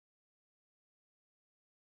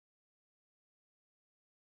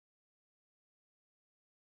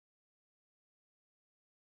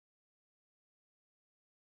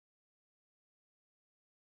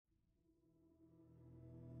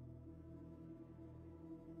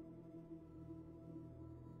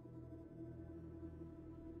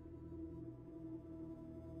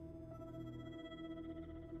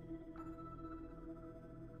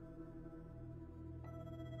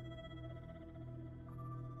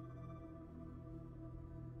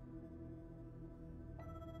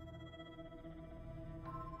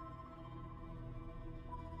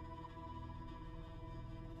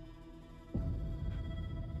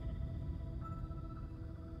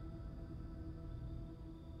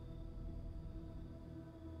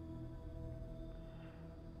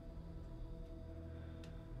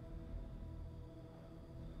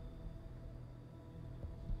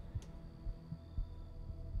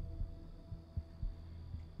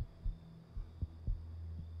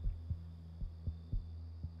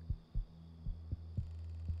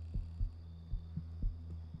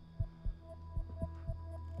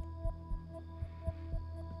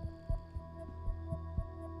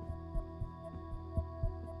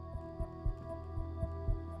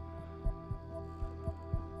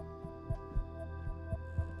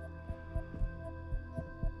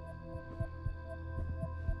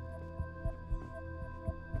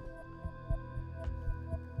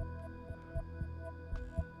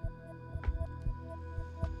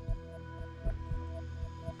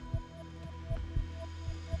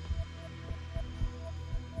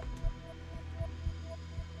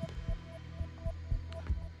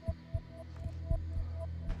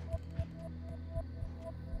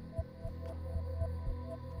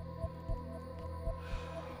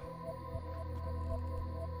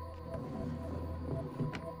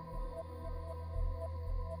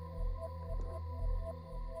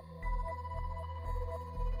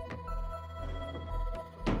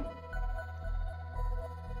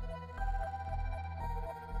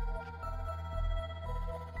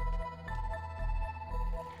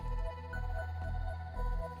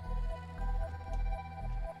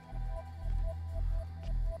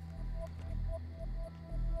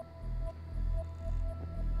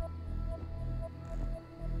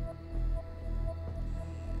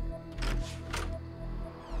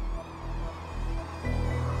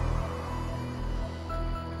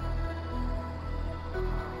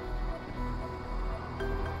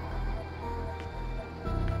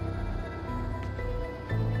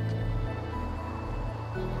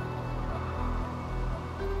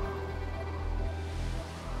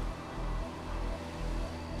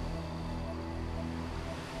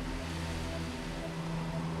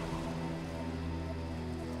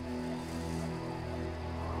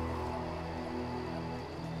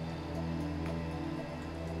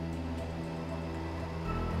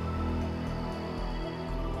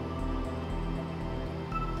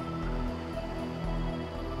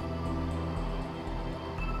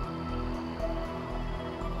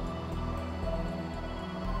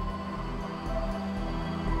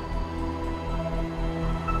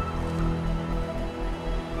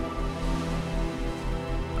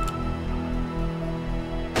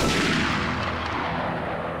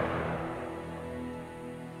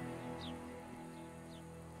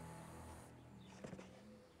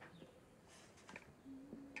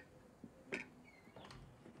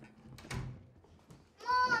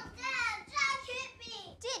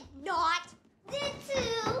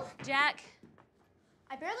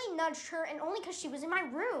nudged her, and only because she was in my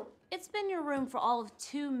room. It's been your room for all of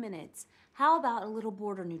 2 minutes. How about a little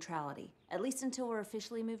border neutrality? At least until we're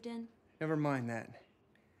officially moved in? Never mind that.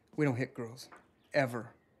 We don't hit girls.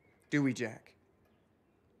 Ever. Do we, Jack?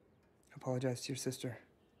 Apologize to your sister.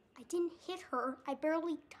 I didn't hit her. I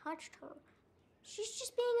barely touched her. She's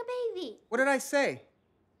just being a baby. What did I say?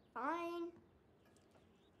 Fine.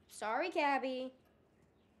 Sorry, Gabby,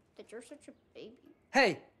 that you're such a baby.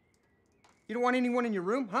 Hey! You don't want anyone in your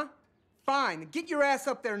room, huh? Fine, then get your ass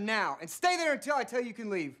up there now and stay there until I tell you can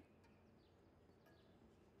leave.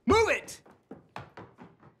 Move it!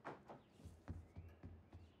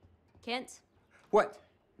 Kent? What?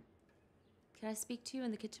 Can I speak to you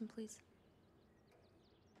in the kitchen, please?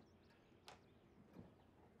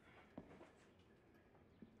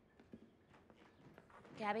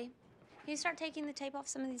 Gabby, can you start taking the tape off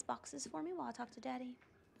some of these boxes for me while I talk to Daddy?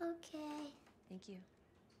 Okay. Thank you.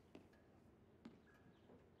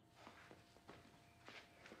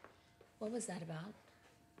 What was that about?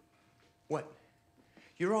 What?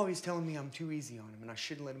 You're always telling me I'm too easy on him and I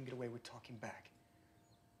shouldn't let him get away with talking back.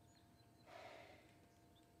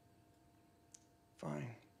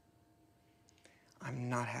 Fine. I'm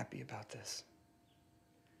not happy about this.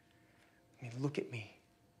 I mean, look at me.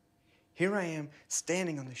 Here I am,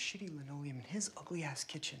 standing on the shitty linoleum in his ugly-ass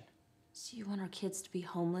kitchen. So you want our kids to be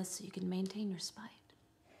homeless so you can maintain your spite?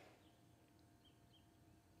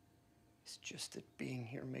 It's just that being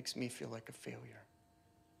here makes me feel like a failure.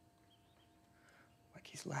 Like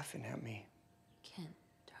he's laughing at me. Ken,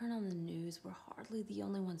 turn on the news. We're hardly the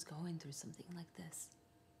only ones going through something like this.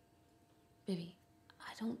 Baby,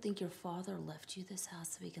 I don't think your father left you this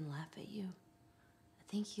house so he can laugh at you. I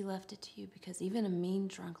think he left it to you because even a mean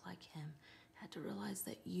drunk like him had to realize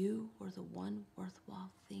that you were the one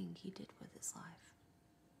worthwhile thing he did with his life.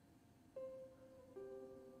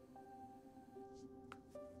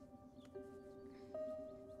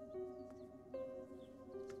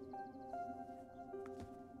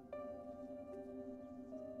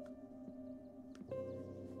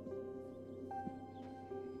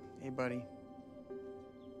 Hey, buddy.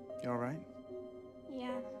 You all right?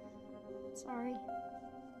 Yeah. Sorry.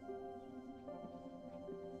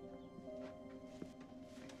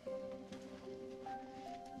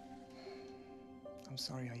 I'm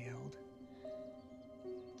sorry I yelled.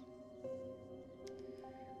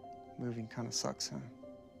 Moving kind of sucks, huh?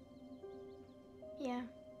 Yeah.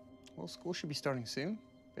 Well, school should be starting soon.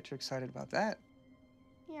 Bet you're excited about that.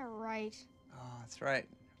 Yeah, right. Oh, that's right.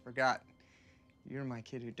 I forgot. You're my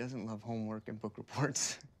kid who doesn't love homework and book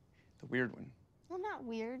reports. The weird one. Well, not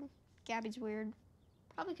weird. Gabby's weird.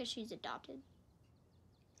 Probably because she's adopted.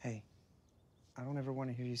 Hey, I don't ever want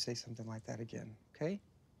to hear you say something like that again, okay?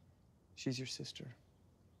 She's your sister.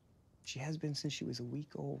 She has been since she was a week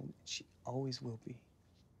old, and she always will be.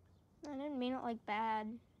 I didn't mean it like bad.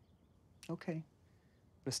 Okay,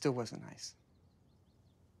 but it still wasn't nice.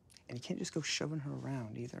 And you can't just go shoving her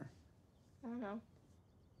around either. I don't know.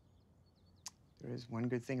 There is one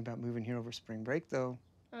good thing about moving here over spring break, though.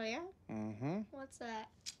 Oh, yeah? Mm-hmm. What's that?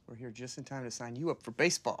 We're here just in time to sign you up for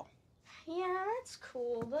baseball. Yeah, that's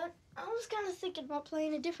cool, but I was kind of thinking about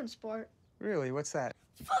playing a different sport. Really? What's that?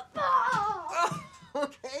 Football! Oh,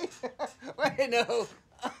 okay. Wait, no.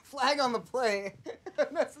 Flag on the play.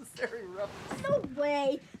 Unnecessary roughness. No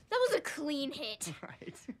way. That was a clean hit.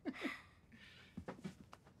 Right.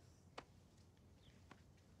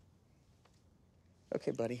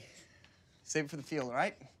 Okay, buddy. Save it for the field, all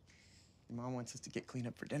right? Your mom wants us to get cleaned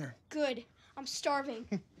up for dinner. Good. I'm starving.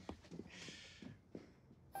 Okay,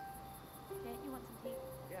 you want some tea?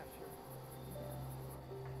 Yeah, sure.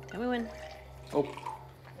 Can we win? Oh,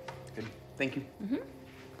 good. Thank you. Mm-hmm.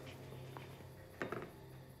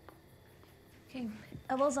 Okay,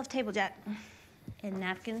 elbows off table, Jack. And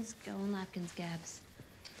napkins, go on napkins, Gabs.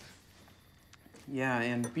 Yeah,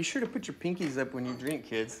 and be sure to put your pinkies up when you drink,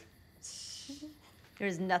 kids.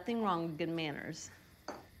 There's nothing wrong with good manners.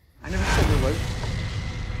 I never said there was.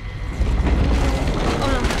 Oh,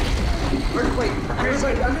 no. Wait,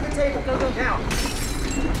 everybody, under the table. Go, now.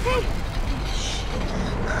 Hey!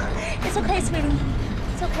 It's okay, sweetie.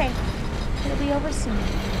 It's okay. It'll be over soon.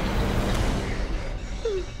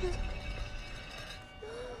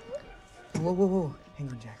 Whoa, whoa, whoa. Hang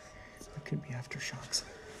on, Jack. There could be aftershocks.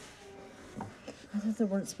 I thought there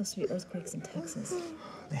weren't supposed to be earthquakes in Texas.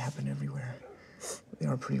 They happen everywhere. But they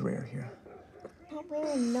are pretty rare here. Not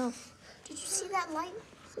rare enough. Did you see that light?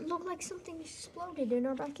 It looked like something exploded in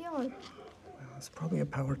our backyard. Well, it's probably a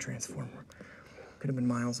power transformer. Could have been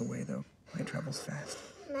miles away, though. Light travels fast.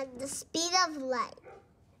 At the speed of light.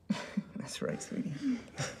 That's right, sweetie.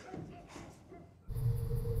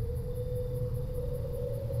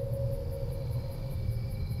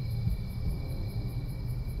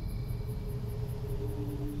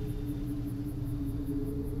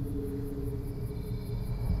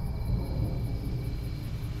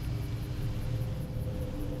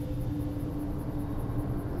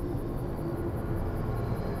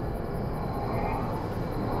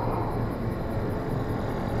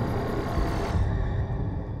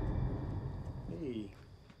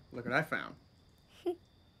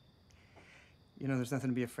 there's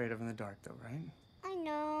nothing to be afraid of in the dark, though, right? I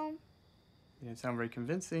know. You didn't sound very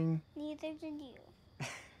convincing. Neither did you. I'm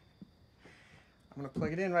gonna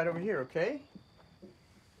plug it in right over here, okay?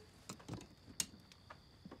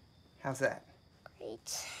 How's that?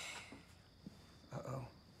 Great. Uh-oh.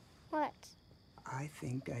 What? I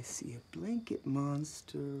think I see a blanket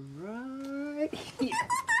monster right here.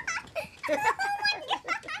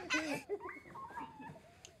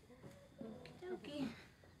 Okay.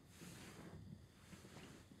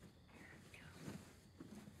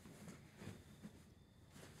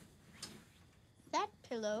 That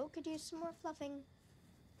pillow could use some more fluffing.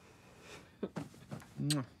 Mwah.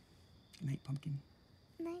 Good night, Pumpkin.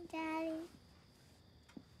 Night, Daddy.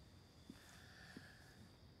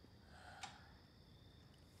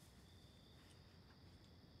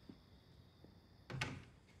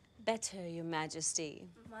 Better, Your Majesty.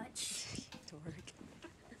 Much. Dork.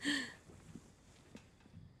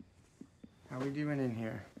 How we doing in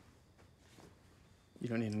here? You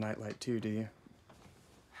don't need a nightlight too, do you?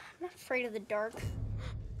 I'm not afraid of the dark.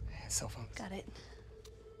 Cell phone. Got it.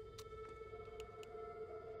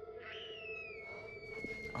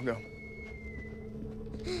 I'll go.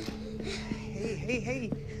 Hey, hey,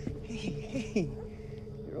 hey. Hey, hey.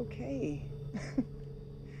 You're okay.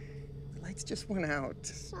 The lights just went out.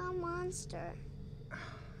 It's a monster.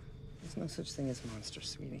 There's no such thing as monster,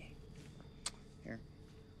 sweetie. Here.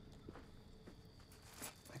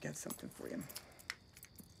 I got something for you.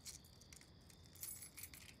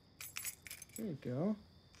 There you go.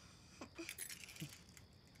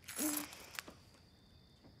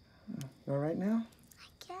 You all right now? I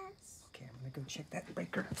guess. Okay, I'm gonna go check that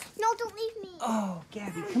breaker. No, don't leave me. Oh,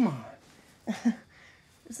 Gabby, come on.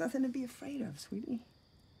 There's nothing to be afraid of, sweetie.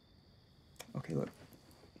 Okay, look.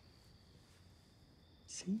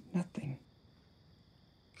 See? Nothing.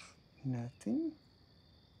 Nothing.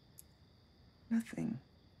 Nothing.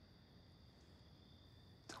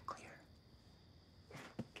 It's all clear.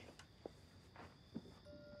 Okay.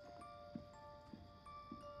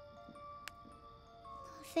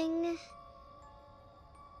 Nothing.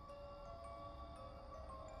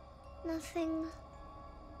 Nothing.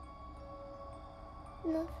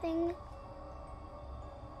 Nothing.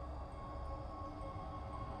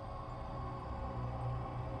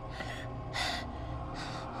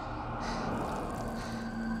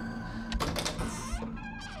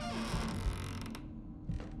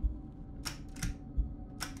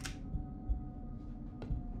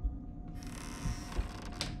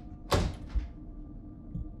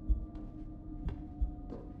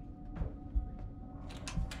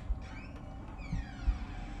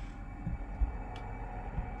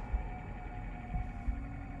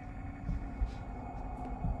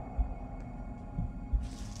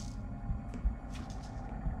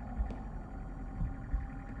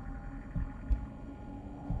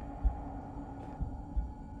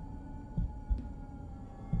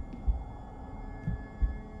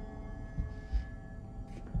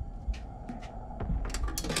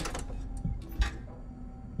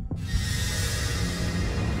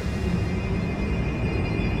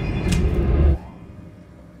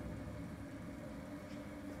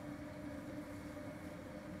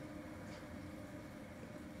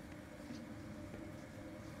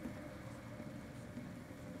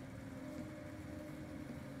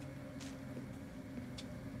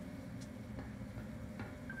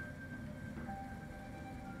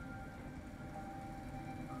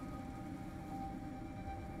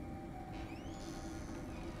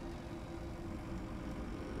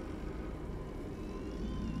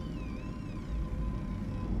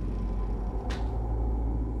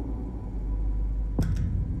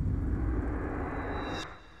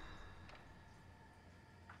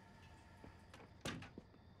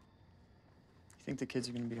 You think the kids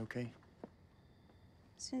are gonna be okay?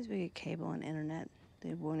 As soon as we get cable and internet,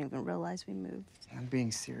 they won't even realize we moved. I'm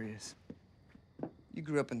being serious. You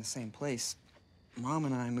grew up in the same place. Mom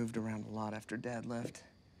and I moved around a lot after Dad left.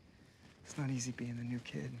 It's not easy being the new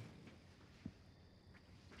kid.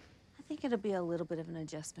 I think it'll be a little bit of an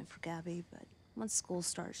adjustment for Gabby, but once school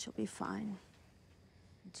starts, she'll be fine.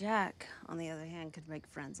 Jack, on the other hand, could make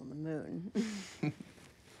friends on the moon. And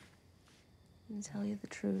tell you the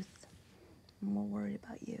truth, I'm more worried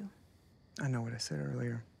about you. I know what I said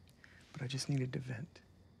earlier, but I just needed to vent.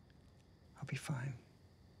 I'll be fine.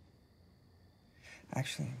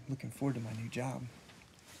 Actually, I'm looking forward to my new job.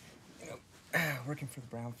 You know, working for the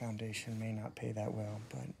Brown Foundation may not pay that well,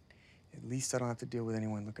 but at least I don't have to deal with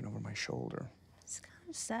anyone looking over my shoulder. It's kind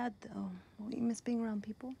of sad, though. Won't you miss being around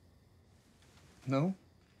people? No?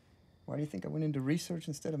 Why do you think I went into research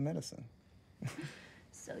instead of medicine?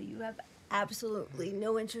 So you have Absolutely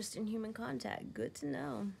no interest in human contact. Good to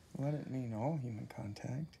know. Well, I didn't mean all human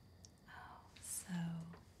contact. So,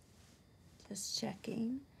 just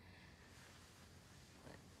checking.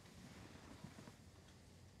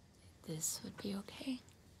 This would be okay.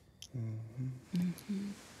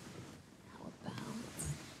 How about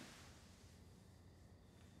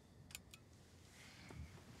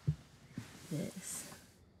this?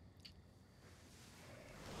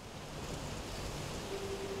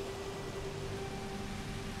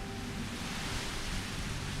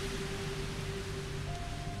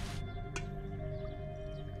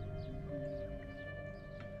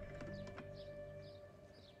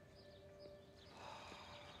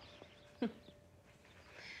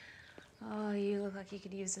 Oh, you look like you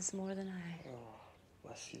could use this more than I. Oh,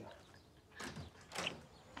 bless you.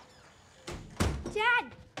 Dad,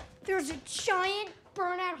 there's a giant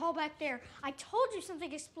burnout hole back there. I told you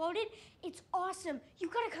something exploded. It's awesome. You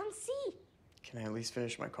gotta come see. Can I at least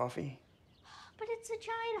finish my coffee? But it's a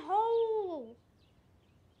giant hole.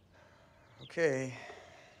 Okay.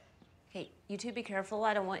 Hey, you two be careful.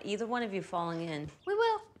 I don't want either one of you falling in. We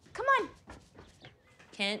will. Come on.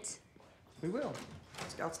 Kent? We will.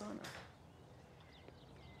 Scout's honor.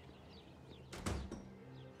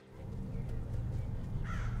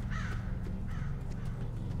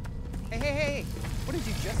 Hey! What did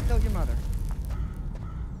you just tell your mother?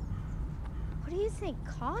 What do you think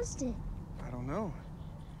caused it? I don't know.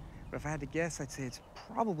 But if I had to guess, I'd say it's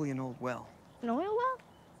probably an old well. An oil well?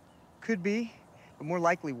 Could be, but more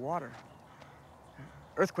likely water.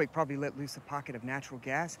 Earthquake probably let loose a pocket of natural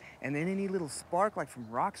gas, and then any little spark, like from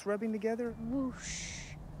rocks rubbing together. Whoosh.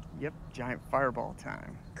 Yep, giant fireball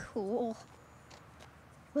time. Cool.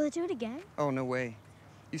 Will it do it again? Oh, no way.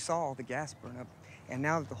 You saw all the gas burn up, and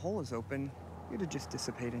now that the hole is open, it'll just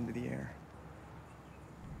dissipate into the air.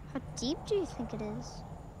 How deep do you think it is?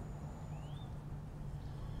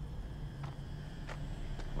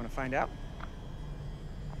 Want to find out?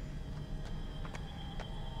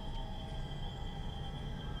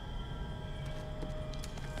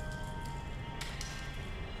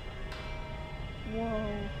 Whoa.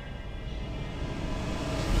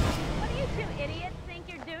 What do you two idiots think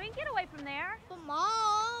you're doing? Get away from there. But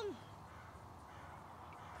Mom!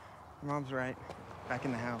 Your mom's right. Back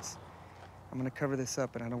in the house. I'm gonna cover this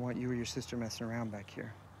up, but I don't want you or your sister messing around back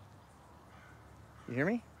here. You hear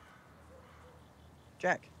me?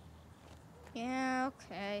 Jack. Yeah,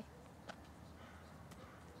 okay.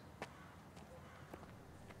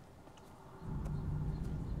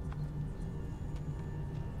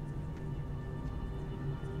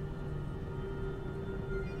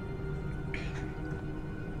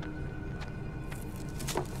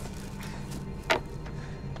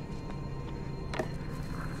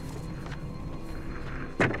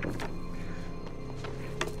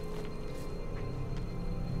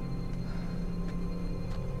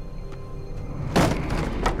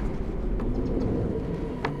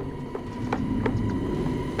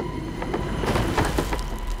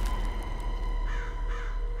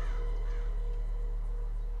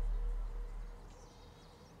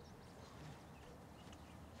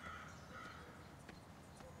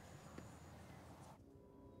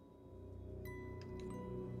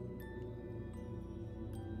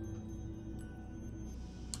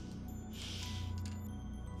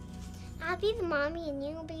 I'll be the mommy and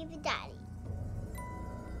you'll be the daddy.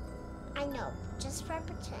 I know, just for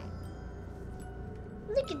pretend.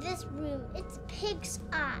 Look at this room. It's a pig's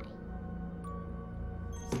eye.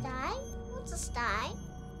 Sty? What's a sty?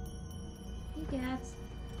 Hey, Gabs.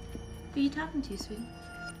 Who are you talking to, sweetie?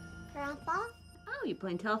 Grandpa? Oh, you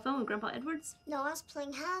playing telephone with Grandpa Edwards? No, I was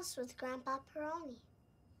playing house with Grandpa Peroni.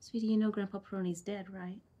 Sweetie, you know Grandpa Peroni's dead,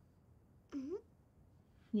 right? Mm-hmm.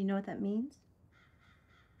 You know what that means?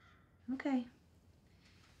 Okay.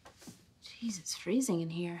 Jeez, it's freezing in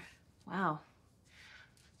here. Wow.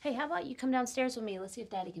 Hey, how about you come downstairs with me? Let's see if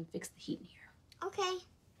Daddy can fix the heat in here. Okay.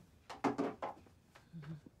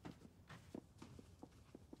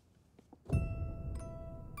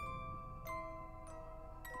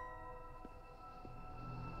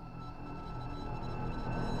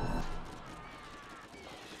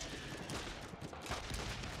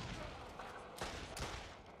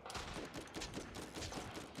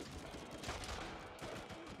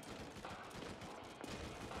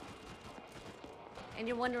 And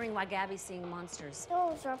you're wondering why Gabby's seeing monsters.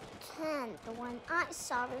 Those are pretend. The one I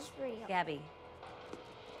saw was real. Gabby,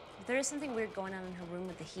 if there is something weird going on in her room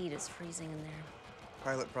with the heat, it's freezing in there.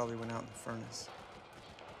 Pilot probably went out in the furnace.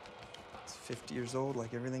 It's 50 years old,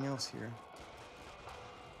 like everything else here.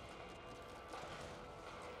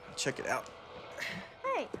 Check it out.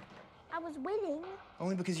 Hey, I was waiting.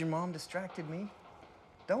 Only because your mom distracted me.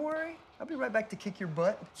 Don't worry, I'll be right back to kick your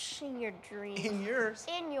butt. In your dreams. In yours.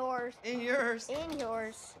 In yours. In yours. In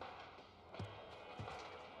yours.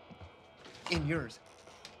 In yours.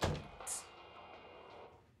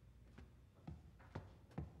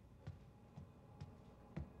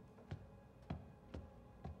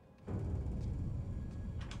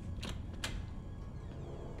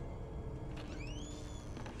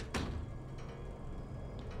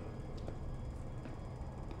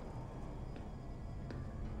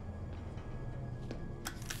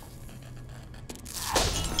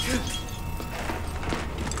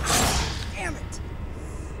 Damn it!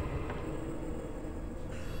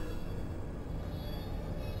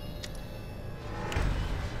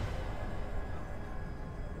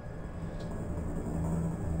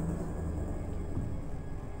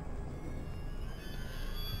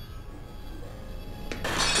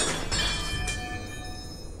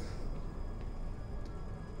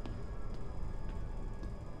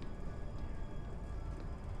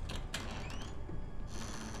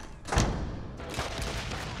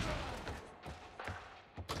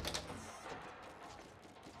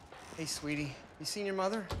 Hey, sweetie, you seen your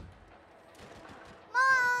mother?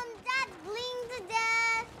 Mom, Dad's bleeding to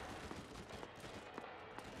death.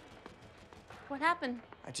 What happened?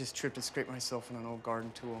 I just tripped and scraped myself on an old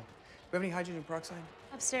garden tool. Do you have any hydrogen peroxide?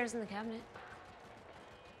 Upstairs in the cabinet.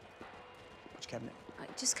 Which cabinet?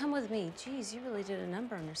 Just come with me. Jeez, you really did a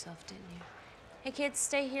number on yourself, didn't you? Hey, kids,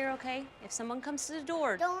 stay here, okay? If someone comes to the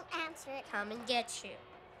door... Don't answer it. Come and get you.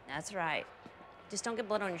 That's right. Just don't get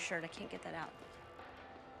blood on your shirt. I can't get that out.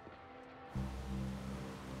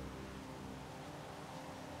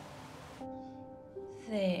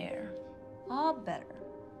 There. All better.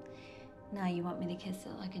 Now you want me to kiss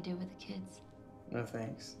it like I do with the kids? No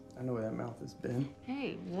thanks. I know where that mouth has been.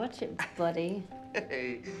 Hey, watch it, buddy.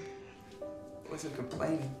 Hey, wasn't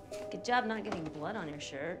complaining. Good job not getting blood on your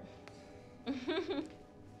shirt.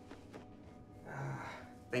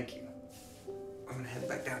 Thank you. I'm gonna head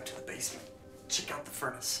back down to the basement. Check out the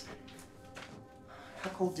furnace. How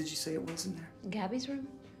cold did you say it was in there? In Gabby's room?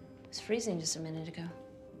 It was freezing just a minute ago.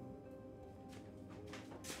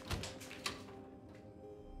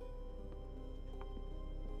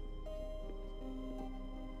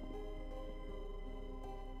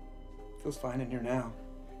 Feels fine in here now.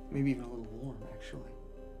 Maybe even a little warm, actually.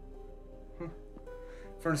 Huh.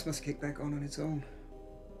 Furnace must kick back on its own.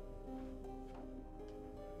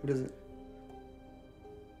 What is it?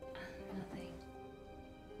 Nothing.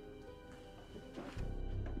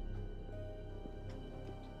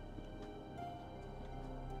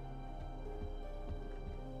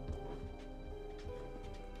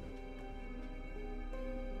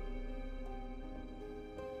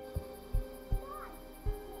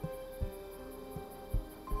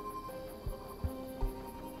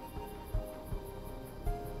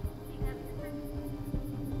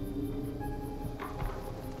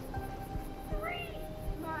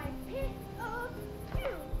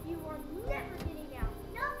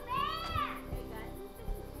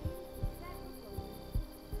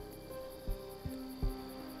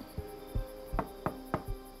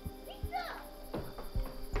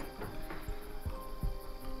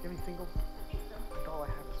 Single? I think all I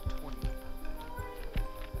have is 20.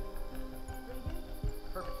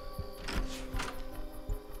 Perfect.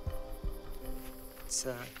 It's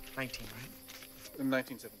 19, right?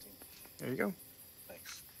 1917. There you go.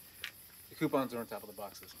 Thanks. The coupons are on top of the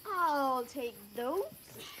boxes. I'll take those.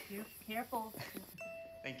 Careful.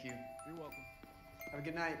 Thank you. You're welcome. Have a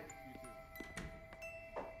good night. You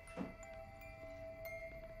too.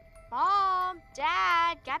 Mom,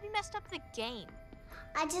 Dad, Gabby messed up the game.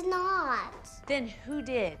 I did not. Then who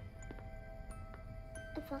did?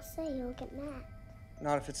 If I say, you'll get mad.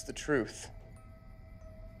 Not if it's the truth.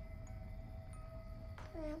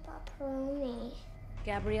 Grandpa Peroni.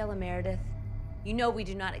 Gabriella Meredith, you know we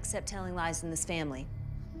do not accept telling lies in this family.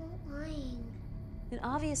 I'm not lying. Then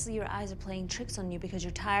obviously your eyes are playing tricks on you because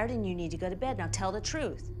you're tired and you need to go to bed. Now tell the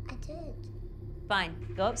truth. I did. Fine,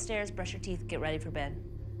 go upstairs, brush your teeth, get ready for bed.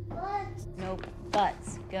 But No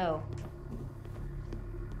buts, go.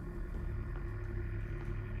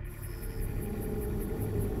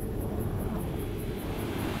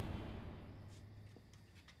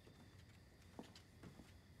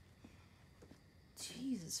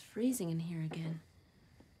 Jeez, it's freezing in here again.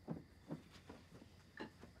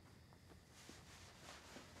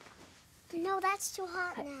 no, that's too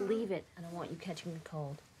hot now. Leave it. I don't want you catching the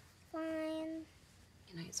cold. Fine.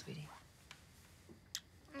 Good night, sweetie.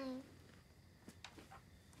 Fine.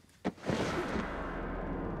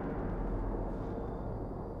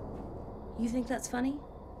 You think that's funny?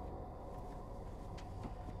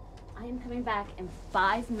 am coming back in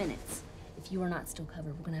 5 minutes. If you are not still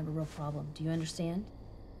covered, we're gonna have a real problem. Do you understand?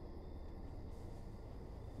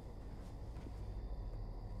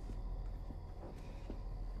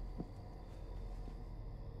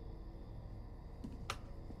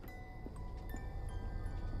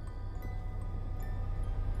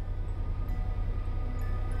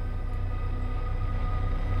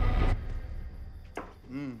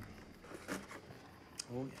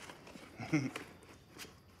 Oh, yeah.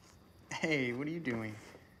 Hey, what are you doing?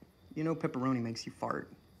 You know pepperoni makes you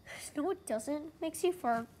fart. No, it doesn't. Makes you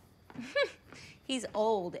fart. He's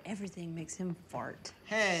old. Everything makes him fart.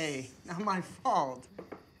 Hey, not my fault.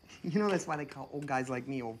 You know that's why they call old guys like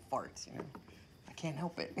me old farts, you know? I can't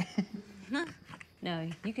help it. No,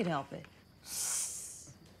 you could help it.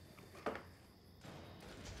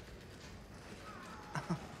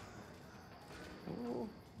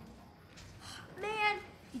 Man,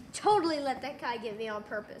 you totally let that guy get me on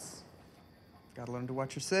purpose. Gotta learn to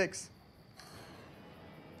watch your six.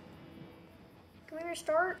 Can we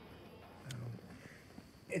restart?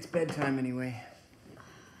 It's bedtime anyway.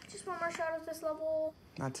 I just want more shot at this level.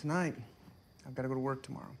 Not tonight. I've got to go to work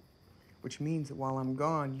tomorrow. Which means that while I'm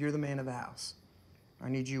gone, you're the man of the house. I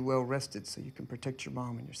need you well rested so you can protect your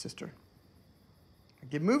mom and your sister. Now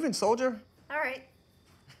get moving, soldier. All right.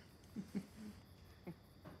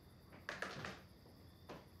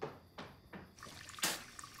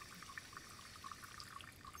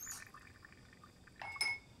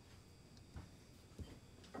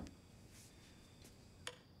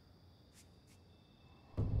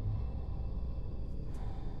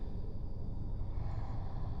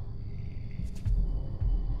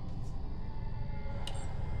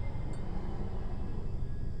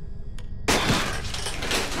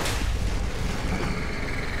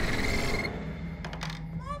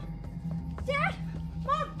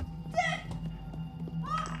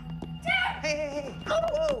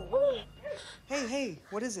 Hey,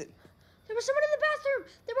 what is it? There was someone in the bathroom.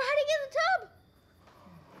 They were hiding in the tub.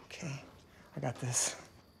 Okay, I got this.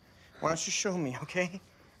 Why don't you show me, okay?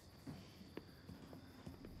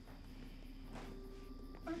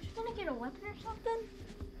 Aren't you gonna get a weapon or something?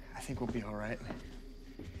 I think we'll be all right.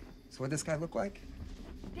 So what'd this guy look like?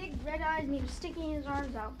 Big red eyes and he was sticking his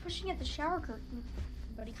arms out, pushing at the shower curtain.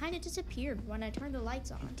 But he kind of disappeared when I turned the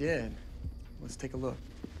lights on. He did. Let's take a look.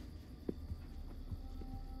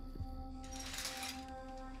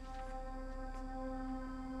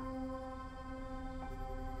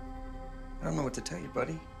 I don't know what to tell you,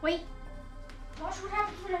 buddy. Wait. Watch what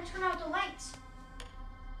happens when I turn out the lights.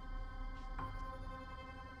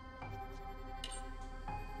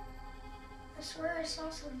 I swear I saw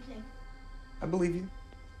something. I believe you.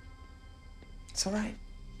 It's all right.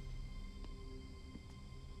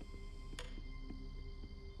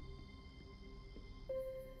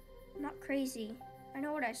 I'm not crazy. I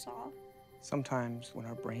know what I saw. Sometimes when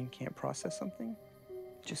our brain can't process something,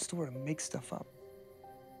 it just sort of makes stuff up.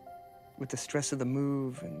 With the stress of the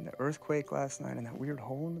move and the earthquake last night and that weird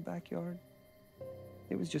hole in the backyard,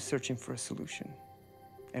 it was just searching for a solution.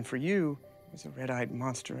 And for you, it was a red-eyed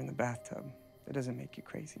monster in the bathtub. That doesn't make you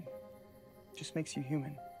crazy. It just makes you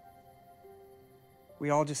human.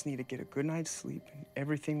 We all just need to get a good night's sleep and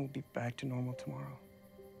everything will be back to normal tomorrow.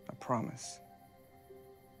 I promise.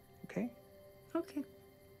 Okay? Okay.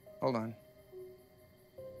 Hold on.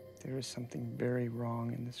 There is something very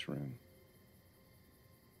wrong in this room.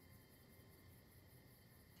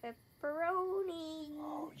 Pepperoni.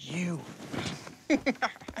 Oh, you.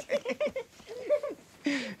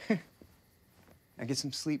 Now get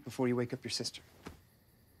some sleep before you wake up your sister.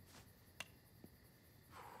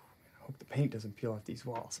 I hope the paint doesn't peel off these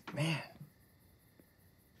walls. Man.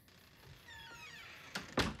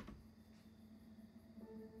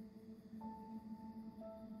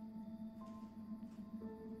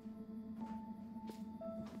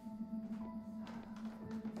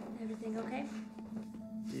 Everything okay?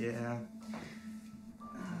 Yeah.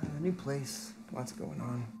 New place. Lots going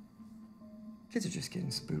on. Kids are just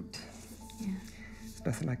getting spooked. Yeah. It's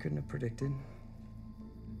nothing I couldn't have predicted.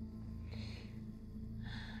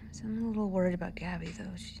 So I'm a little worried about Gabby,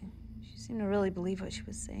 though. She seemed to really believe what she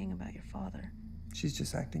was saying about your father. She's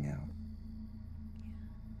just acting out. Yeah.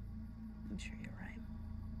 I'm sure you're right.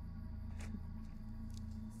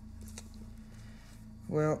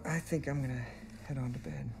 Well, I think I'm gonna head on to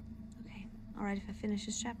bed. Okay. All right if I finish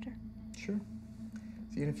this chapter? Sure.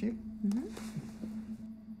 See you in a few. Mm-hmm.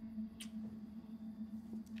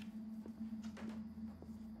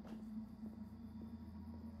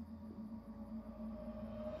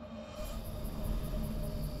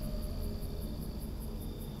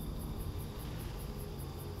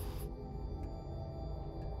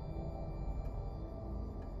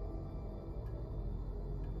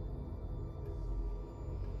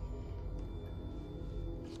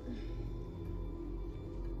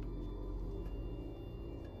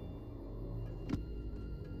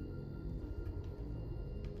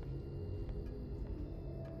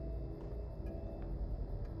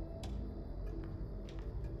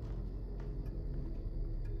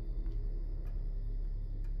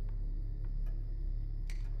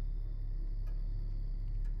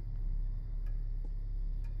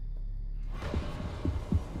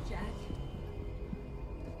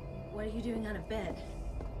 what are you doing out of bed?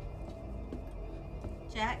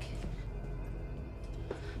 Jack?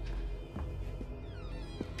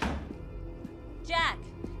 Jack!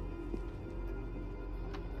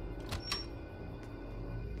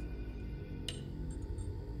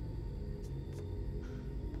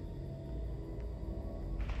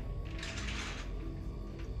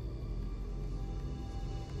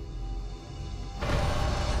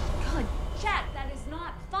 God, Jack, that is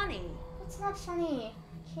not funny. It's not funny.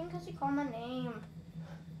 I came because you called my name.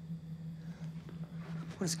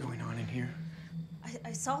 What is going on in here?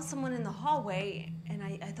 I saw someone in the hallway, and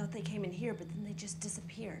I thought they came in here, but then they just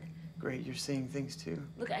disappeared. Great, you're seeing things too.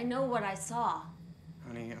 Look, I know what I saw.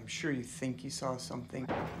 Honey, I'm sure you think you saw something.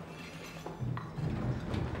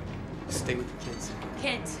 Stay with the kids.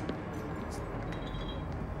 Kent.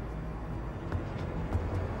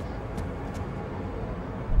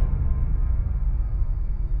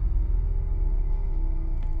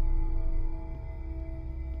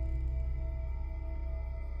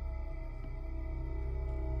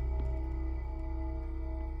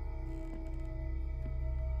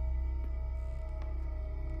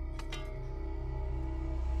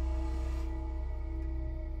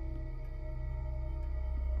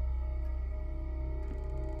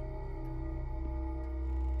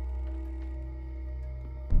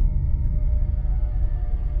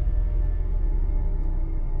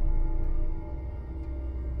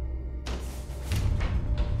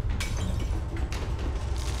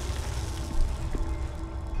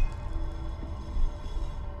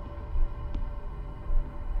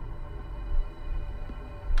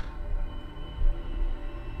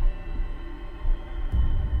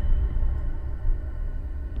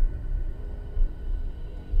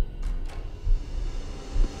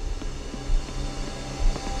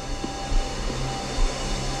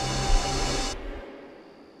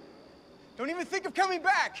 Don't even think of coming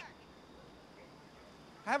back.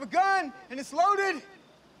 I have a gun and it's loaded.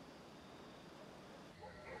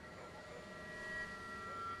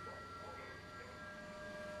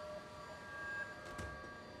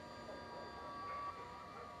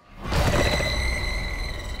 Y'all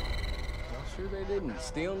sure they didn't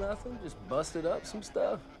steal nothing? Just busted up some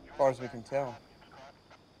stuff? As far as we can tell.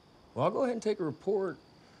 Well, I'll go ahead and take a report.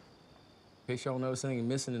 In case y'all notice anything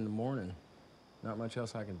missing in the morning. Not much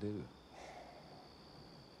else I can do.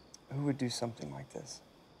 Who would do something like this?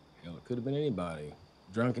 Hell, it could have been anybody.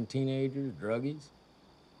 Drunken teenagers, druggies.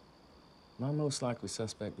 My most likely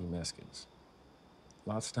suspect be Mexicans.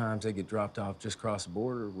 Lots of times they get dropped off just across the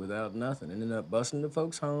border without nothing, ending up busting into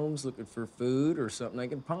folks' homes looking for food or something they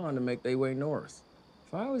can pawn to make their way north.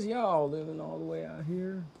 If I was y'all living all the way out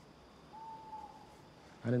here,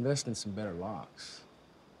 I'd invest in some better locks.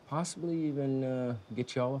 Possibly even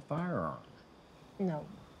get y'all a firearm. No,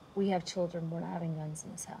 we have children. We're not having guns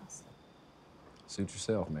in this house. Suit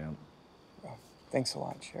yourself, ma'am. Well, thanks a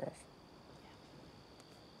lot, Sheriff.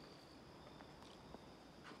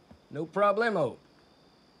 No problemo.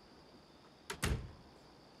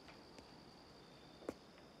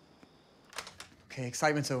 Okay,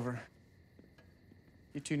 excitement's over.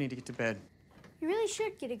 You two need to get to bed. You really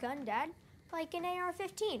should get a gun, Dad. Like an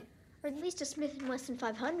AR-15. Or at least a Smith & Wesson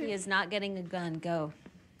 500. He is not getting a gun. Go.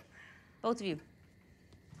 Both of you.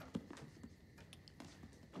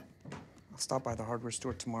 I'll stop by the hardware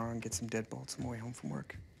store tomorrow and get some deadbolts on my way home from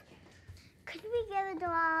work. Could we get a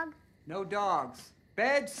dog? No dogs.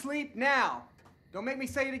 Bed, sleep now. Don't make me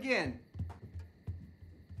say it again.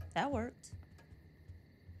 That worked.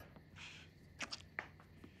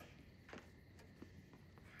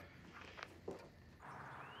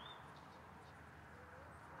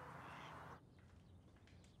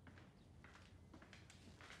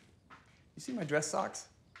 You see my dress socks?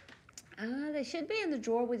 They should be in the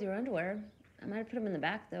drawer with your underwear. I might have put them in the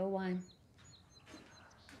back, though. Why?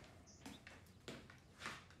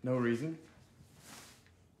 No reason.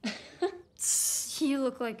 You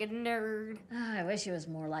look like a nerd. I wish he was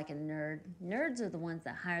more like a nerd. Nerds are the ones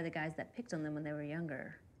that hire the guys that picked on them when they were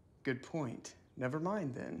younger. Good point. Never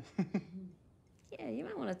mind then. Yeah, you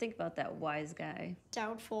might want to think about that wise guy.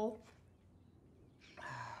 Doubtful.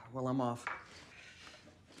 Well, I'm off.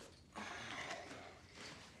 Hey,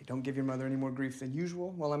 don't give your mother any more grief than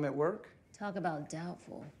usual while I'm at work. Talk about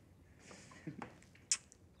doubtful.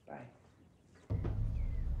 Bye.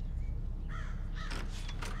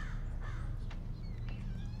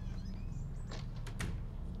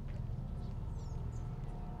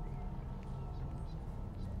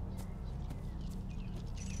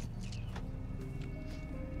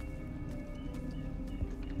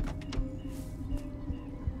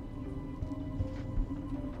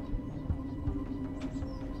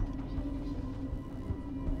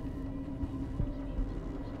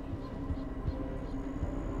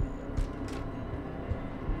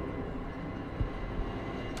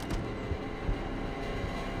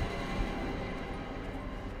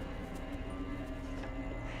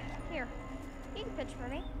 You can pitch for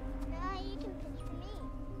me. No, you can pitch for me.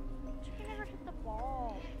 You can never hit the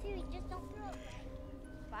ball. Dude, just don't throw it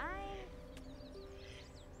right. Fine.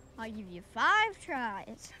 I'll give you 5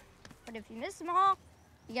 tries. But if you miss them all,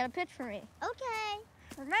 you gotta pitch for me. Okay.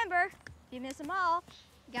 Remember, if you miss them all,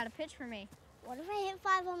 you gotta pitch for me. What if I hit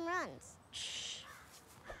 5 home runs?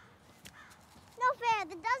 No fair, that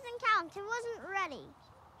doesn't count. It wasn't ready.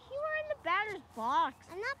 You were in the batter's box.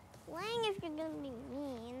 I'm not playing if you're gonna be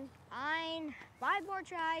mean. Fine. 5 more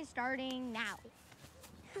tries starting now.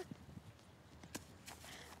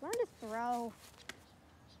 Learn to throw.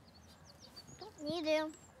 Don't need to.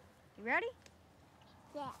 You ready?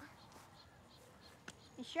 Yeah.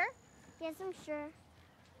 You sure? Yes, I'm sure.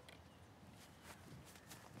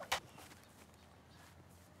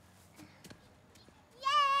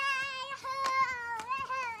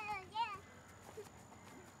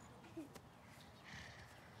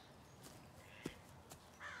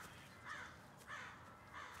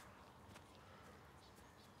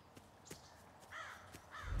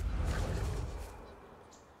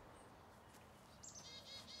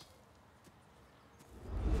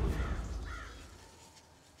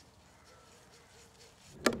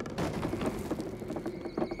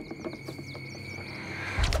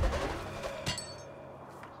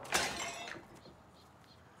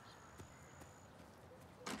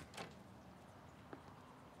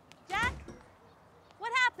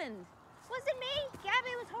 Wasn't me.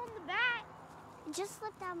 Gabby was holding the bat. It just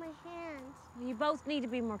slipped out of my hands. You both need to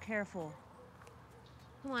be more careful.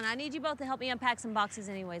 Come on, I need you both to help me unpack some boxes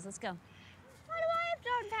anyways. Let's go. Why do I have to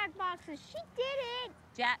unpack boxes? She did it.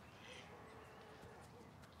 Jack.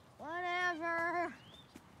 Whatever.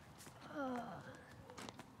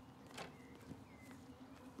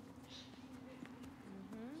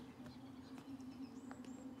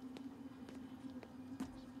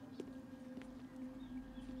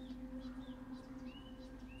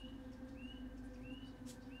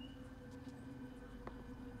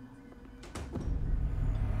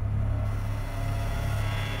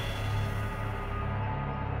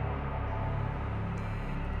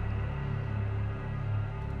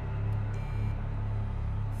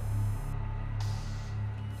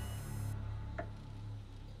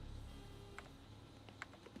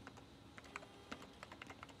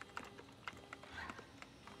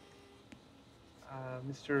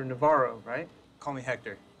 Mr. Navarro, right? Call me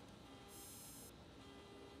Hector.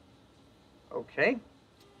 Okay. What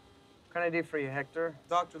can I do for you, Hector?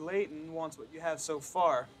 Dr. Layton wants what you have so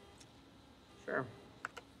far. Sure.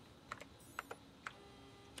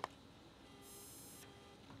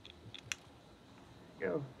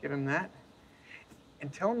 Go, give him that.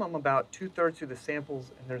 And tell him I'm about 2/3 through the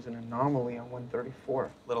samples and there's an anomaly on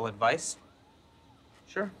 134. Little advice?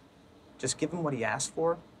 Sure. Just give him what he asked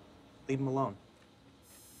for. Leave him alone.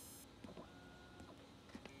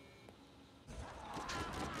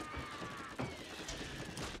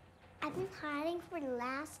 I've been hiding for the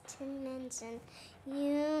last 10 minutes and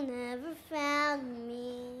you never found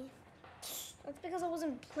me. That's because I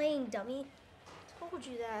wasn't playing, dummy. I told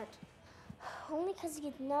you that. Only because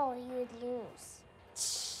you'd know you would lose.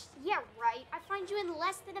 Yeah, right. I find you in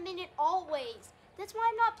less than a minute always. That's why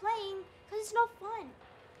I'm not playing, because it's no fun.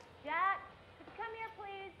 Jack, could you come here,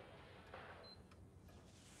 please?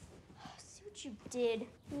 See what you did.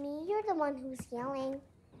 Me, you're the one who's yelling.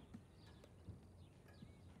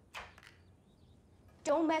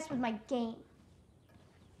 Don't mess with my game.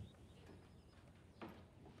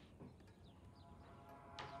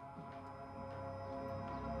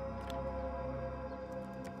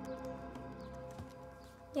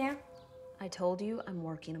 Yeah? I told you I'm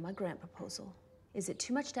working on my grant proposal. Is it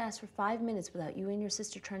too much to ask for 5 minutes without you and your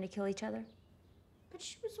sister trying to kill each other? But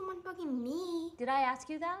she was the one bugging me. Did I ask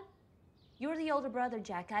you that? You're the older brother,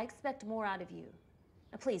 Jack. I expect more out of you.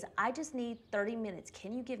 Now, please, I just need 30 minutes.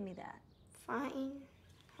 Can you give me that? Fine.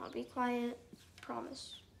 I'll be quiet.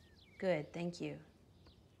 Promise. Good, thank you.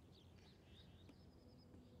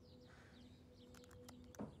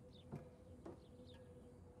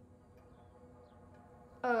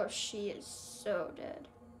 Oh, she is so dead.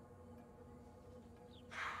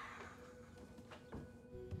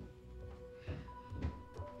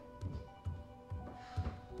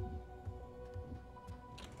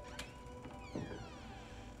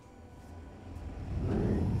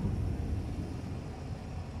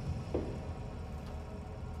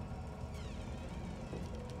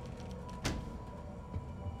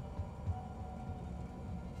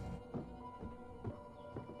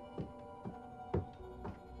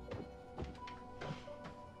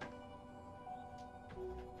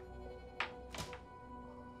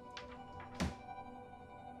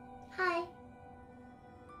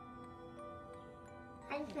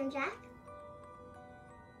 hiding from Jack?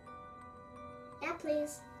 Yeah,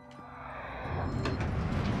 please.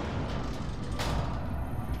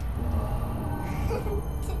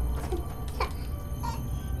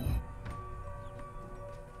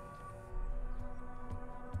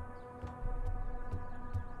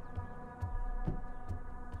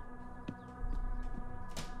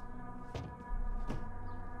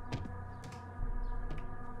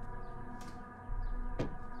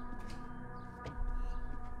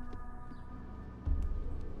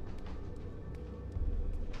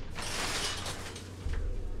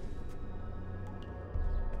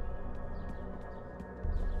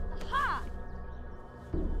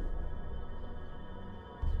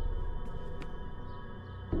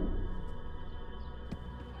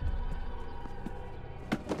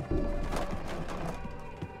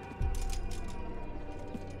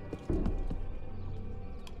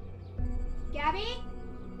 Gabby?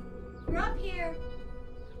 You're up here.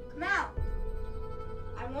 Come out.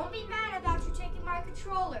 I won't be mad about you taking my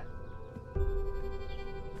controller.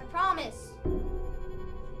 I promise.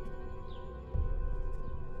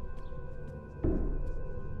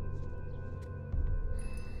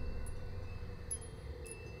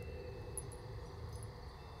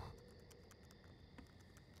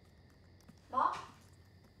 Mom?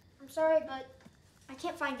 I'm sorry, but I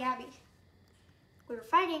can't find Gabby. We were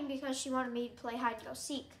fighting because she wanted me to play hide and go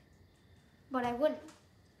seek, but I wouldn't.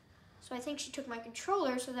 So I think she took my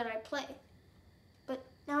controller so that I'd play. But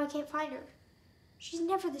now I can't find her. She's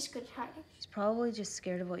never this good at hiding. She's probably just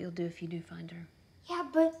scared of what you'll do if you do find her. Yeah,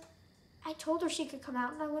 but I told her she could come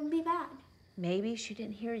out and I wouldn't be mad. Maybe she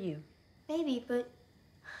didn't hear you. Maybe, but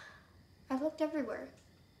I looked everywhere.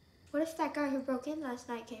 What if that guy who broke in last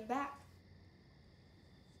night came back?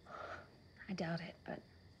 I doubt it, but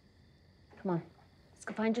come on. Let's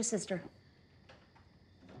go find your sister.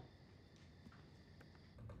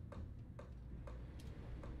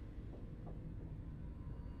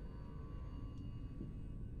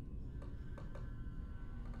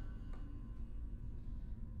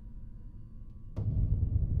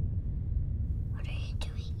 What are you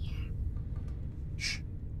doing here? Shh.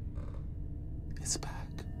 It's back.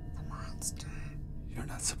 The monster. You're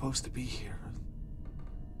not supposed to be here.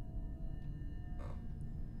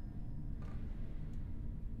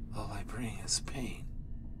 All I bring is pain.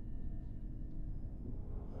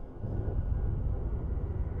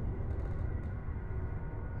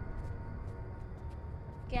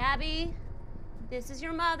 Gabby, this is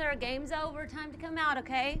your mother. Game's over. Time to come out,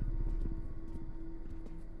 okay?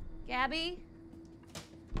 Gabby?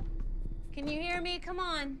 Can you hear me? Come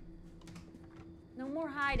on. No more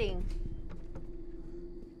hiding.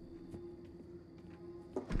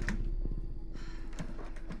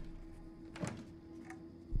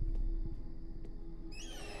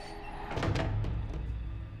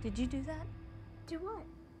 Did you do that? Do what?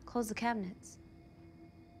 Close the cabinets.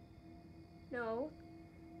 No.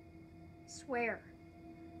 Swear.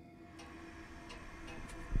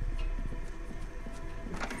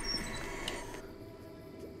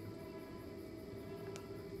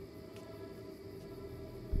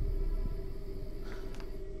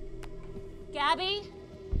 Gabby?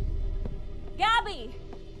 Gabby!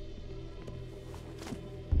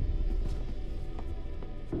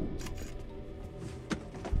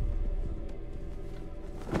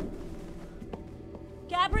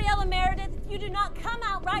 Gabriella Meredith, if you do not come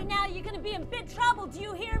out right now, you're gonna be in big trouble. Do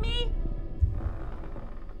you hear me?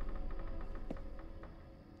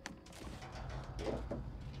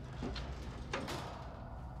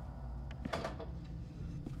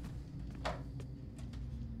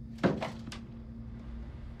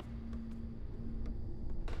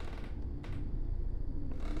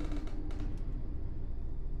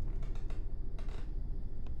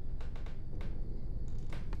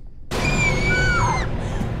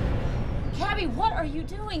 What are you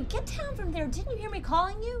doing? Get down from there. Didn't you hear me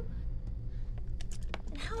calling you?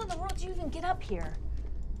 And how in the world did you even get up here?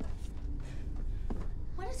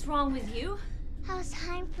 What is wrong with you? I was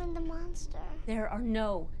hiding from the monster. There are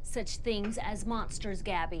no such things as monsters,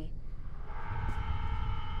 Gabby.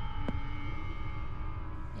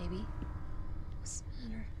 Baby, what's the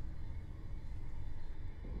matter?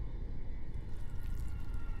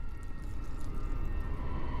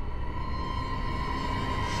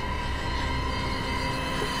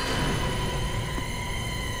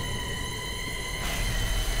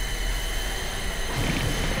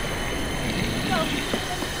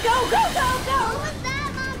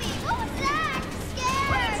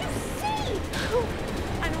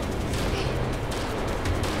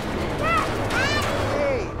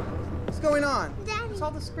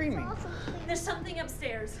 Screaming. There's something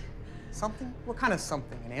upstairs. Something? What kind of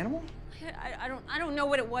something? An animal? I don't know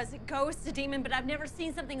what it was, a ghost, a demon, but I've never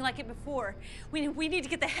seen something like it before. We need to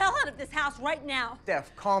get the hell out of this house right now.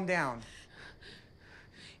 Steph, calm down.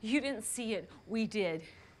 You didn't see it, we did.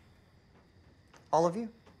 All of you?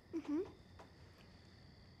 Mm-hmm.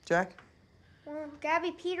 Jack? Well,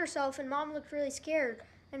 Gabby peed herself and Mom looked really scared.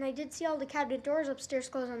 And I did see all the cabinet doors upstairs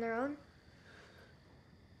close on their own.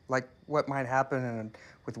 Like what might happen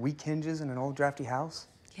with weak hinges in an old drafty house?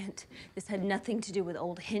 Kent, this had nothing to do with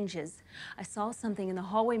old hinges. I saw something in the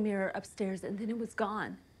hallway mirror upstairs and then it was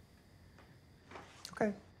gone.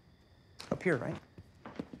 Okay. Up here, right?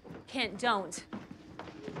 Kent, don't.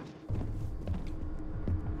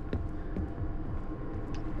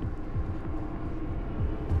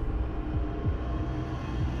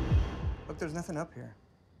 Look, there's nothing up here.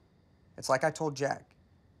 It's like I told Jack.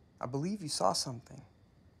 I believe you saw something.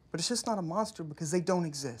 But it's just not a monster because they don't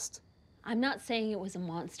exist. I'm not saying it was a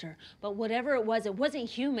monster, but whatever it wasn't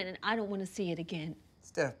human, and I don't want to see it again.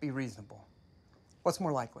 Steph, be reasonable. What's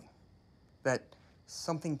more likely? That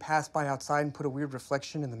something passed by outside and put a weird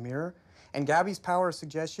reflection in the mirror, and Gabby's power of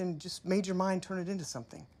suggestion just made your mind turn it into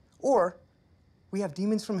something? Or we have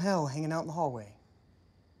demons from hell hanging out in the hallway.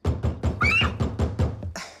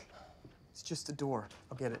 It's just a door.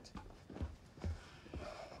 I'll get it. Why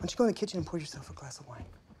don't you go in the kitchen and pour yourself a glass of wine?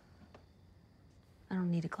 I don't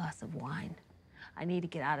need a glass of wine. I need to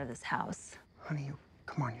get out of this house. Honey,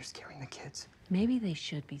 come on, you're scaring the kids. Maybe they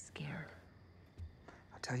should be scared.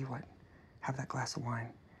 I'll tell you what, have that glass of wine.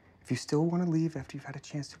 If you still want to leave after you've had a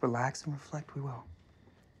chance to relax and reflect, we will.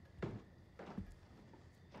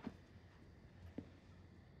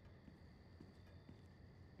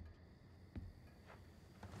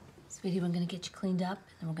 Sweetie, we're gonna get you cleaned up,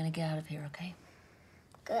 and we're gonna get out of here, okay?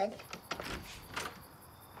 Good.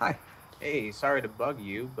 Hi. Hey, sorry to bug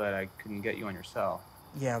you, but I couldn't get you on your cell.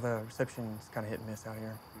 Yeah, the reception's kind of hit and miss out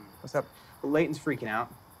here. What's up? Well, Leighton's freaking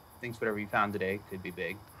out. Thinks whatever you found today could be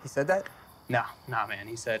big. He said that? Nah, man.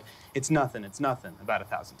 He said, it's nothing, about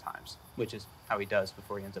 1,000 times, which is how he does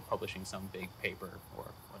before he ends up publishing some big paper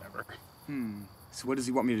or whatever. So what does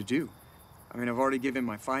he want me to do? I mean, I've already given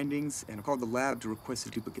my findings, and I called the lab to request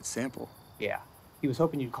a duplicate sample. Yeah. He was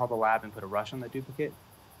hoping you'd call the lab and put a rush on that duplicate.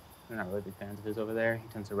 They're not really big fans of his over there. He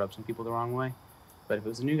tends to rub some people the wrong way. But if it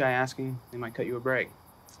was a new guy asking, they might cut you a break.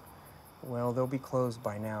 Well, they'll be closed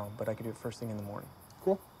by now, but I could do it first thing in the morning.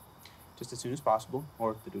 Cool. Just as soon as possible,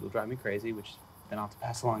 or the dude will drive me crazy, which then I'll have to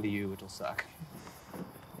pass along to you, which will suck.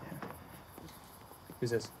 Yeah.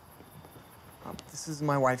 Who's this? This is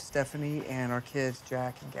my wife, Stephanie, and our kids,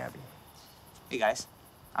 Jack and Gabby. Hey, guys.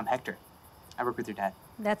 I'm Hector. I work with your dad.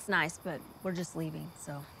 That's nice, but we're just leaving,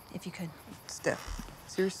 so if you could. Steph,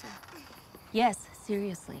 seriously? Yes,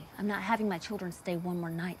 seriously. I'm not having my children stay one more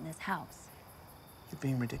night in this house. You're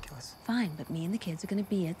being ridiculous. Fine, but me and the kids are gonna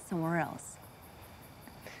be it somewhere else.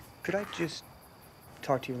 Could I just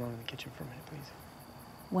talk to you alone in the kitchen for a minute, please?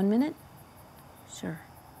 1 minute? Sure.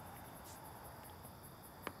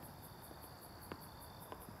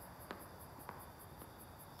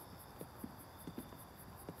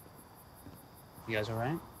 You guys all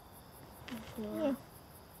right? Yeah.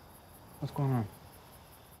 What's going on?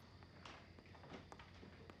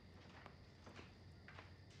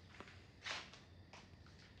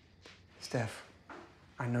 Steph,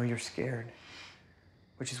 I know you're scared,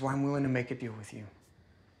 which is why I'm willing to make a deal with you.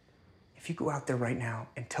 If you go out there right now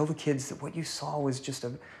and tell the kids that what you saw was just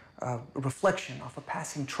a reflection off a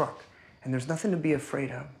passing truck and there's nothing to be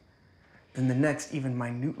afraid of, then the next even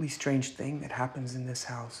minutely strange thing that happens in this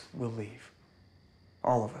house will leave.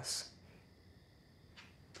 All of us.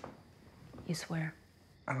 You swear?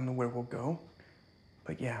 I don't know where we'll go,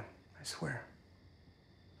 but yeah, I swear.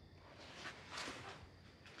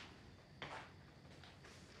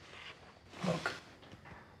 Look,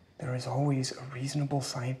 there is always a reasonable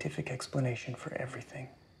scientific explanation for everything.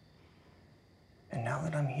 And now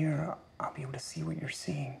that I'm here, I'll be able to see what you're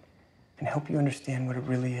seeing and help you understand what it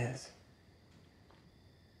really is.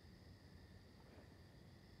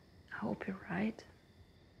 I hope you're right.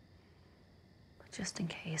 But just in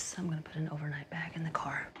case, I'm gonna put an overnight bag in the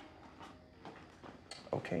car.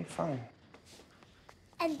 Okay, fine.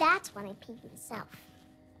 And that's when I peed myself.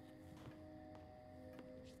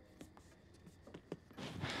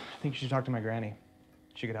 I think you should talk to my granny.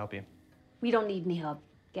 She could help you. We don't need any help.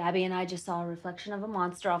 Gabby and I just saw a reflection of a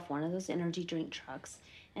monster off one of those energy drink trucks,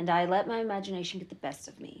 and I let my imagination get the best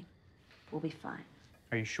of me. We'll be fine.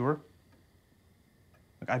 Are you sure?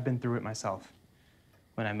 Look, I've been through it myself.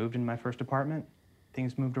 When I moved into my first apartment,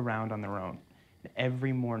 things moved around on their own. And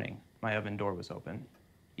every morning, my oven door was open,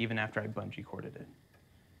 even after I bungee corded it.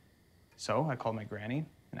 So I called my granny,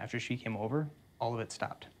 And after she came over, all of it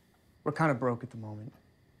stopped. We're kind of broke at the moment.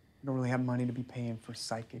 We don't really have money to be paying for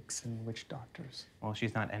psychics and witch doctors. Well,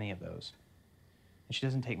 she's not any of those. And she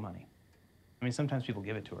doesn't take money. I mean, sometimes people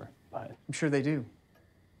give it to her, but... I'm sure they do.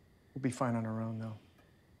 We'll be fine on our own, though.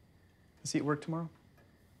 See you at work tomorrow?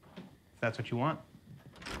 if that's what you want.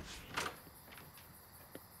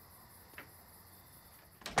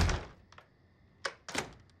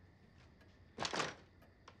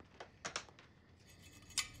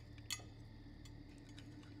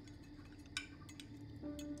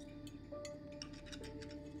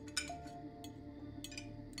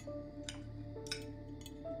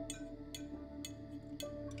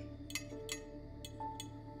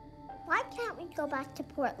 Why can't we go back to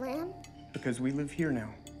Portland? Because we live here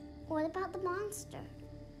now. What about the monster?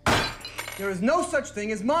 There is no such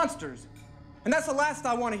thing as monsters. And that's the last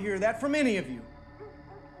I want to hear that from any of you.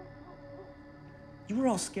 You were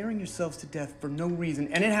all scaring yourselves to death for no reason,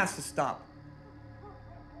 and it has to stop.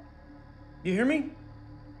 You hear me?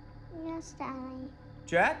 Yes, Daddy.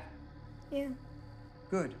 Jack? Yeah.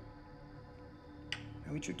 Good.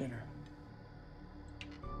 Now eat your dinner.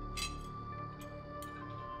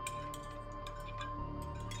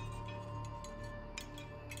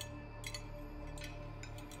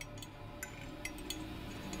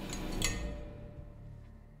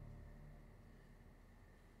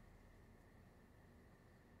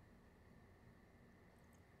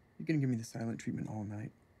 You're gonna give me the silent treatment all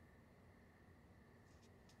night.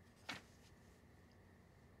 I'll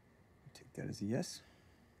take that as a yes.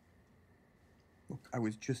 Look, I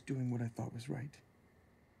was just doing what I thought was right.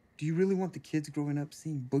 Do you really want the kids growing up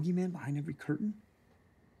seeing boogeyman behind every curtain?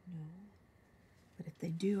 No. But if they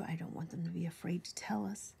do, I don't want them to be afraid to tell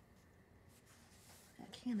us. I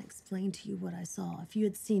can't explain to you what I saw. If you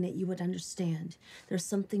had seen it, you would understand. There's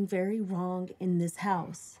something very wrong in this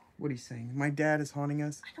house. What are you saying? My dad is haunting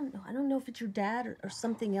us? I don't know. I don't know if it's your dad or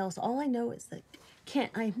something else. All I know is that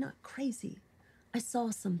I am not crazy. I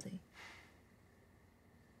saw something.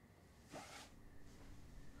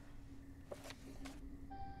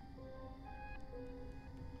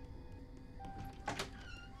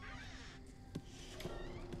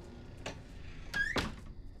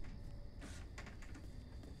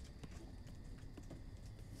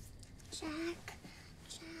 Jack.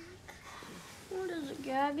 What is it,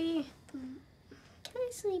 Gabby? Can I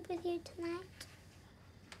sleep with you tonight?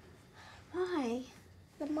 Why?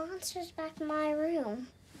 The monster's back in my room.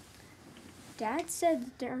 Dad said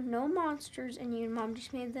that there are no monsters and you and Mom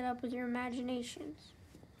just made that up with your imaginations.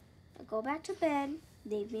 Now go back to bed.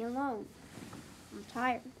 Leave me alone. I'm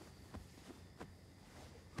tired.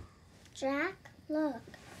 Jack, look.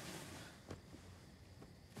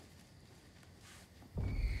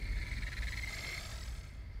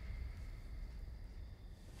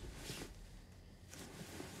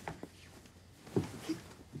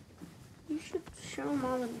 You should show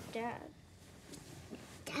Mom and Dad.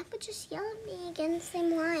 Dad would just yell at me again and say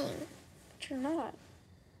I'm lying. But you're not.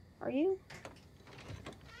 Are you?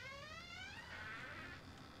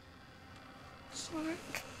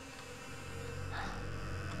 Jack.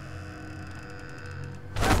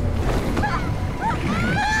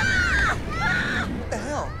 What the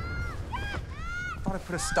hell? I thought I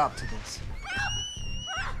put a stop to this.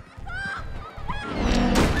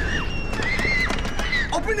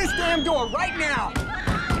 Open this damn door right now!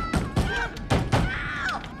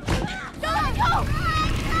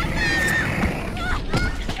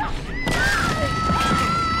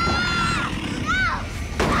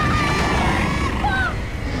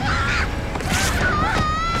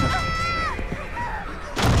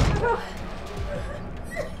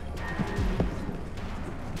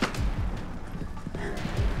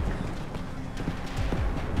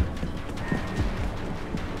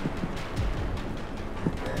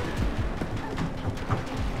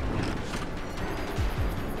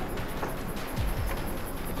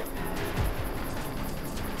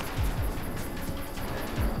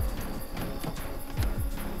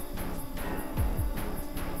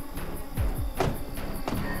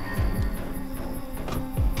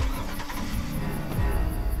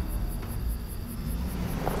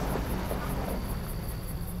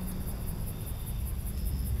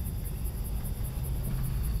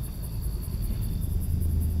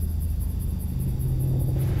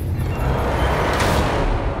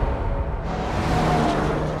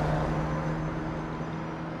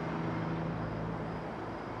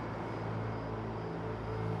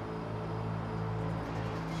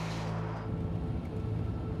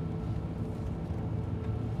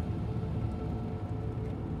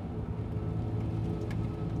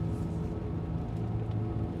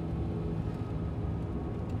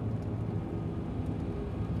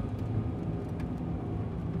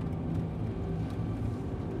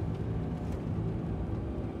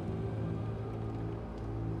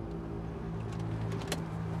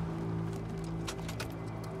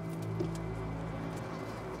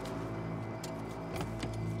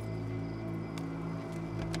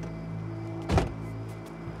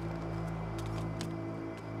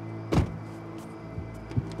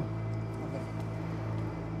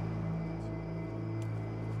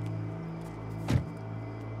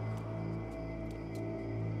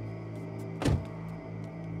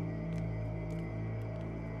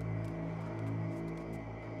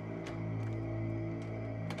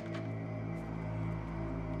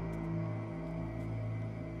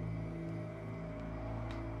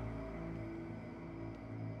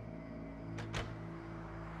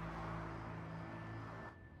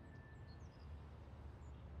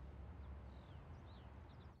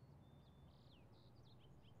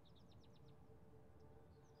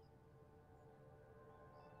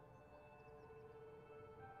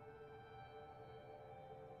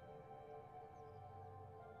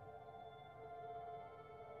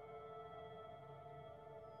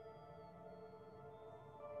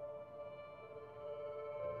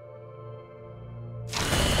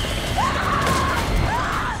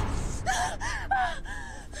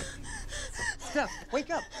 wake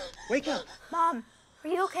up! Wake up! Mom, are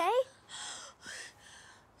you okay?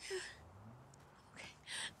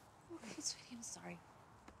 Okay, sweetie, I'm sorry.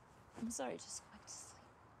 I'm sorry, just go back to sleep.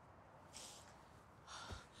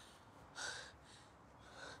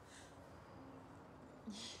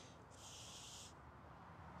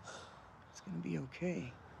 It's gonna be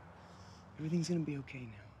okay. Everything's gonna be okay now.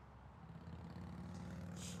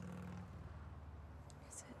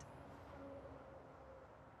 Is it?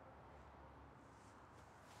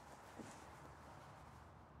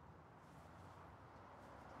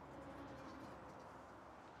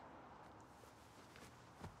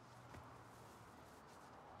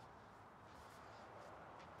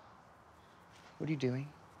 What are you doing?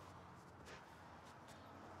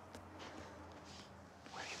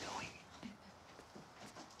 Where are you going?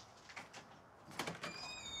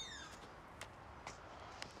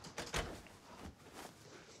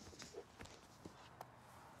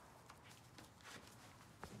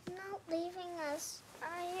 You're not leaving us,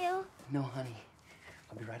 are you? No, honey.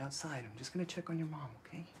 I'll be right outside. I'm just gonna check on your mom,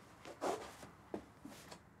 okay?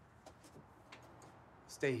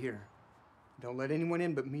 Stay here. Don't let anyone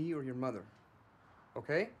in but me or your mother.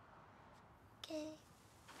 Okay? Okay.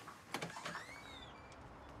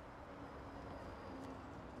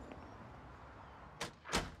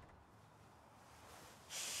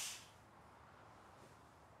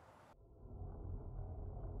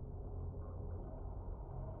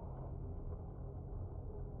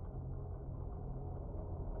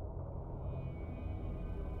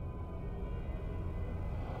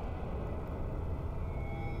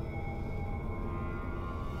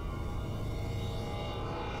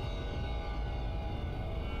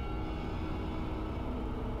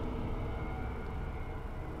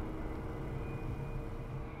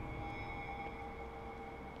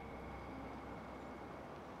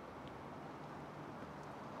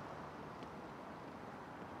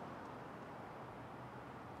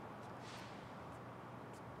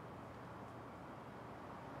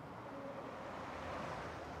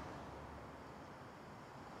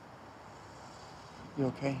 You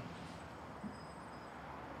okay?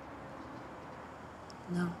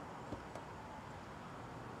 No.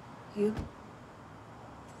 You?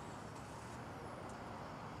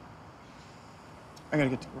 I gotta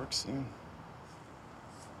get to work soon.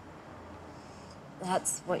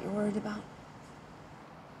 That's what you're worried about?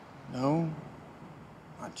 No,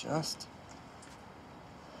 not just.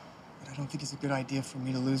 But I don't think it's a good idea for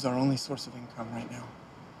me to lose our only source of income right now.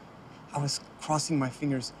 I was crossing my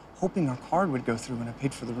fingers, hoping our card would go through when I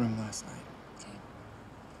paid for the room last night. Okay.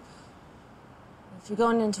 If you're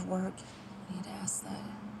going into work, you need to ask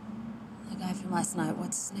the guy from last night,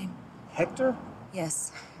 what's his name? Hector?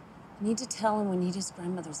 Yes. You need to tell him we need his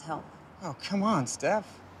grandmother's help. Oh, come on,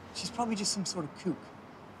 Steph. She's probably just some sort of kook.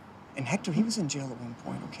 And Hector, he was in jail at one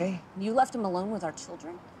point, okay? You left him alone with our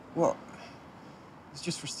children? Well, it was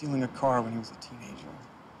just for stealing a car when he was a teenager.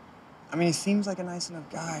 I mean, he seems like a nice enough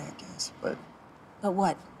guy, I guess, but... But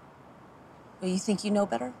what? Well, you think you know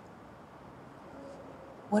better?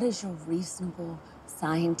 What is your reasonable,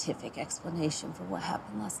 scientific explanation for what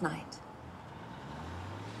happened last night?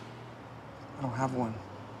 I don't have one,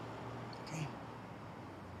 okay?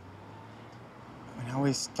 I mean, I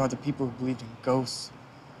always thought that people who believed in ghosts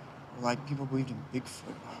were like people who believed in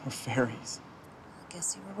Bigfoot or fairies. I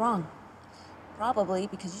guess you were wrong. Probably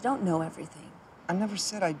because you don't know everything. I never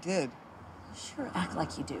said I did. You sure act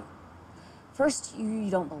like you do. First, you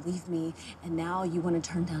don't believe me, and now you want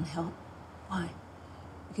to turn down help. Why?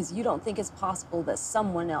 Because you don't think it's possible that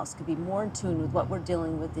someone else could be more in tune with what we're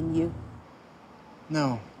dealing with than you.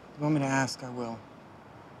 No. If you want me to ask, I will.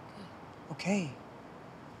 Okay.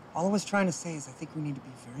 All I was trying to say is I think we need to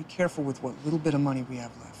be very careful with what little bit of money we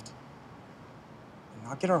have left. And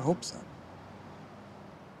not get our hopes up.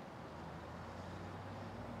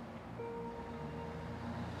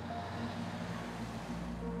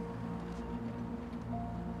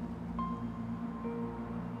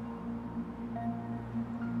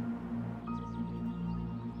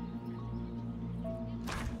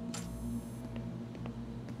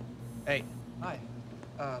 Hey, Hi.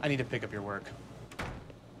 I need to pick up your work.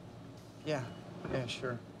 Yeah,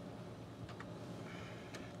 sure.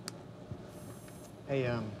 Hey,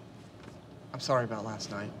 I'm sorry about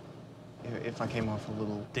last night. If I came off a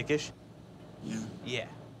little... Dickish? Yeah. Yeah.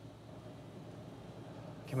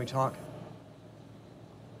 Can we talk?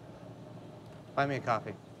 Buy me a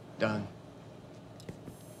coffee. Done.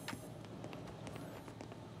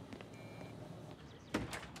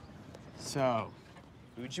 So,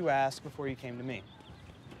 who'd you ask before you came to me?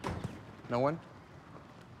 No one?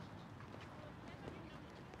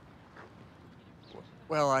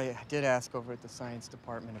 Well, I did ask over at the science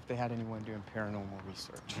department if they had anyone doing paranormal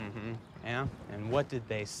research. Mm-hmm. Yeah? And what did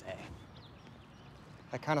they say?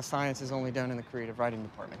 That kind of science is only done in the creative writing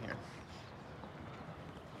department here.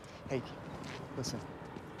 Hey, listen,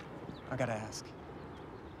 I gotta ask.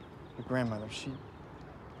 Your grandmother, she's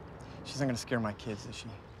not gonna scare my kids, is she?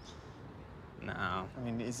 No. I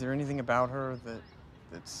mean, is there anything about her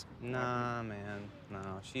that's... Nah, man,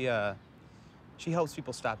 no. She helps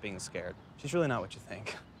people stop being scared. She's really not what you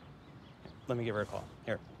think. Let me give her a call.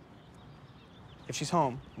 Here. If she's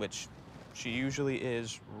home, which she usually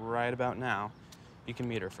is right about now, you can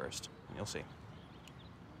meet her first, and you'll see.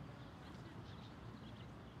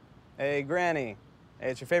 Hey, Granny. Hey,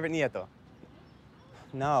 it's your favorite nieto.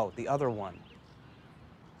 No, the other one.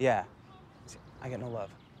 Yeah. See, I get no love.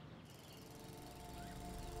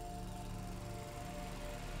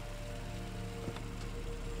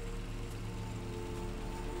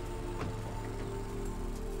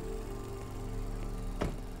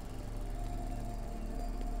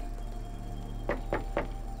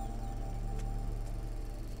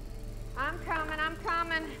 I'm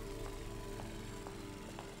coming.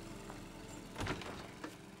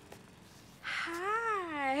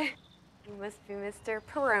 Hi. You must be Mr.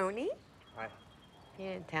 Peroni. Hi. You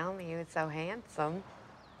didn't tell me he was so handsome.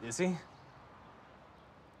 Is he?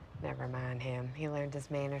 Never mind him. He learned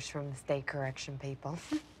his manners from the state correction people.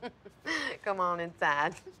 Come on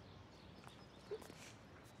inside.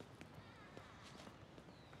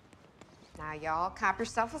 Now, y'all, cop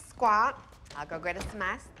yourself a squat. I'll go get us some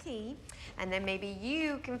iced tea, and then maybe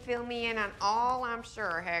you can fill me in on all I'm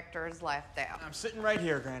sure Hector's left out. I'm sitting right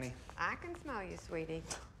here, Granny. I can smell you, sweetie.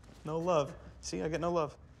 No love. See, I get no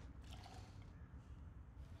love.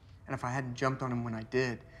 And if I hadn't jumped on him when I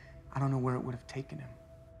did, I don't know where it would have taken him.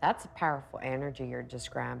 That's a powerful energy you're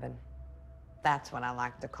describing. That's what I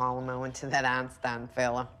like to call him owing to that Einstein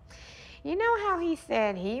fella. You know how he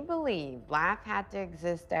said he believed life had to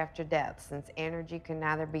exist after death since energy could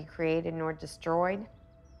neither be created nor destroyed?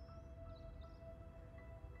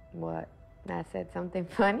 What? I said something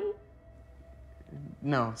funny?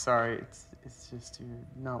 No, sorry. It's just you're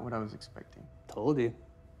not what I was expecting. Told you.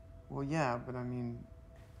 Well, yeah, but I mean,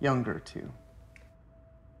 younger too.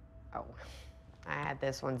 Oh, I had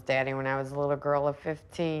this one's daddy when I was a little girl of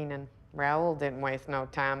 15, and Raoul didn't waste no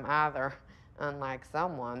time either, unlike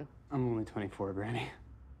someone. I'm only 24, Granny.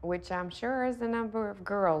 Which I'm sure is the number of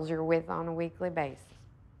girls you're with on a weekly basis.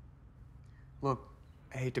 Look,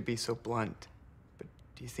 I hate to be so blunt, but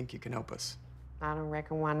do you think you can help us? I don't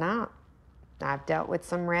reckon why not. I've dealt with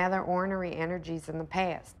some rather ornery energies in the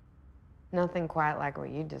past. Nothing quite like what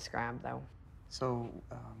you described, though. So,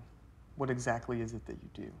 what exactly is it that you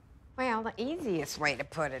do? Well, the easiest way to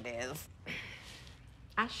put it is,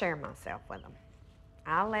 I share myself with them.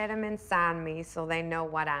 I let them inside me so they know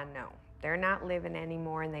what I know. They're not living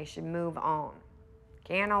anymore and they should move on.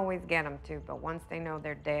 Can't always get them to, but once they know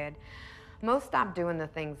they're dead, most stop doing the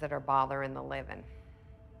things that are bothering the living.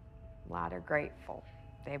 A lot are grateful.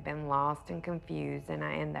 They've been lost and confused, and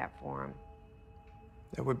I end that for them.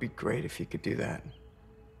 That would be great if you could do that.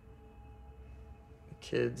 The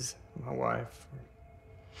kids, my wife,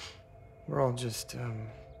 we're all just,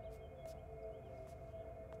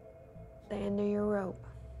 The end of your rope.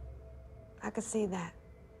 I could see that.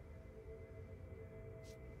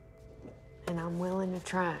 And I'm willing to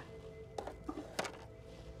try.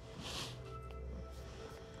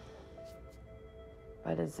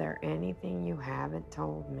 But is there anything you haven't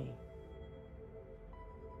told me?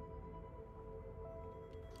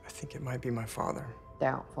 I think it might be my father.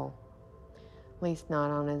 Doubtful. At least not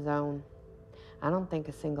on his own. I don't think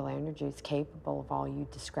a single energy is capable of all you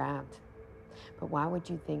described. But why would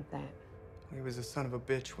you think that? He was a son of a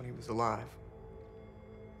bitch when he was alive.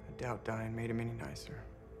 I doubt dying made him any nicer.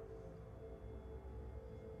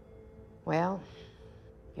 Well,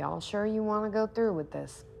 y'all sure you want to go through with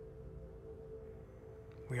this?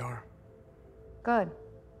 We are. Good.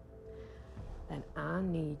 Then I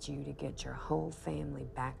need you to get your whole family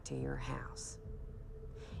back to your house.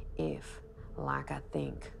 If, like I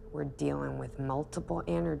think, we're dealing with multiple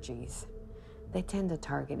energies, they tend to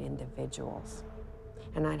target individuals.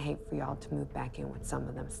 And I'd hate for y'all to move back in with some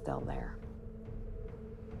of them still there.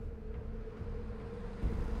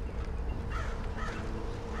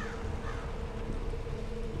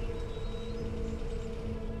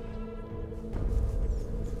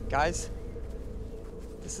 Guys,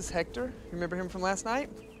 this is Hector. Remember him from last night?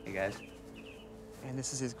 Hey, guys. And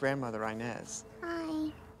this is his grandmother, Inez.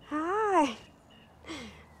 Hi. Hi.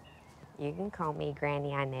 You can call me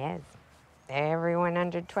Granny Inez. Everyone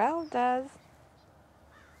under 12 does.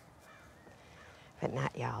 But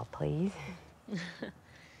not y'all, please.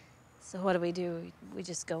 So what do? We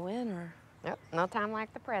just go in, or? Nope, no time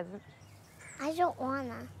like the present. I don't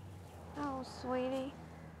wanna. Oh, sweetie.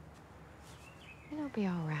 It'll be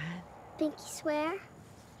all right. Pinky swear?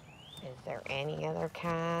 Is there any other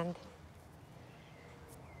kind?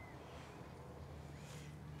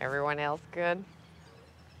 Everyone else good?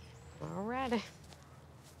 Alrighty.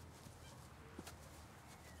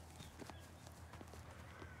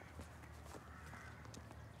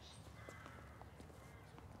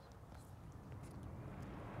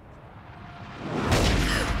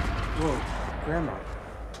 Whoa, Grandma.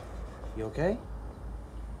 You okay?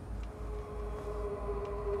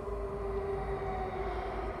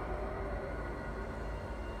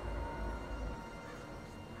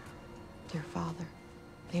 Your father,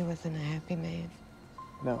 he wasn't a happy man.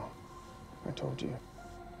 No, I told you.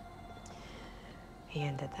 He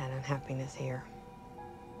ended that unhappiness here.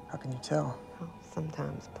 How can you tell? Well,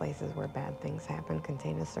 sometimes places where bad things happen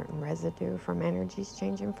contain a certain residue from energies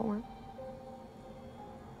changing form.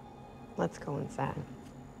 Let's go inside.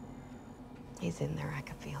 He's in there, I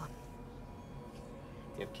can feel him.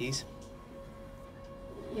 You have keys?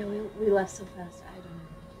 Yeah, we left so fast. I don't know.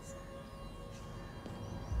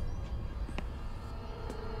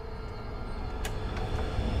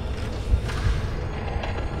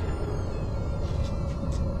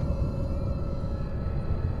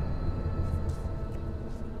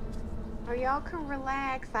 Oh, y'all can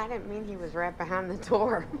relax. I didn't mean he was right behind the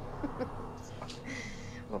door.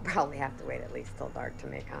 We'll probably have to wait at least till dark to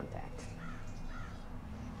make contact.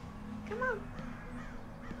 Come on.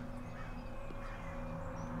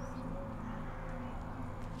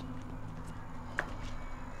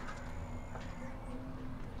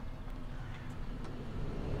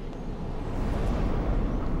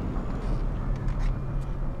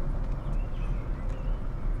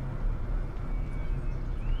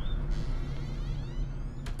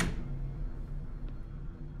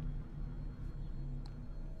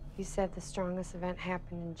 You said the strongest event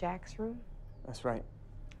happened in Jack's room? That's right.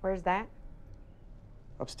 Where's that?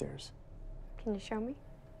 Upstairs. Can you show me?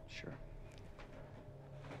 Sure.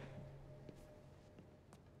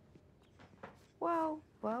 Whoa,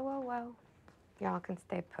 whoa, whoa, whoa. Y'all can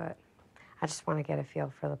stay put. I just want to get a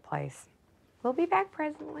feel for the place. We'll be back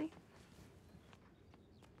presently.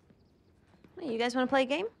 Hey, you guys want to play a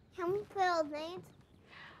game? Can we play old maids?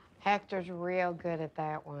 Hector's real good at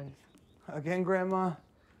that one. Again, Grandma?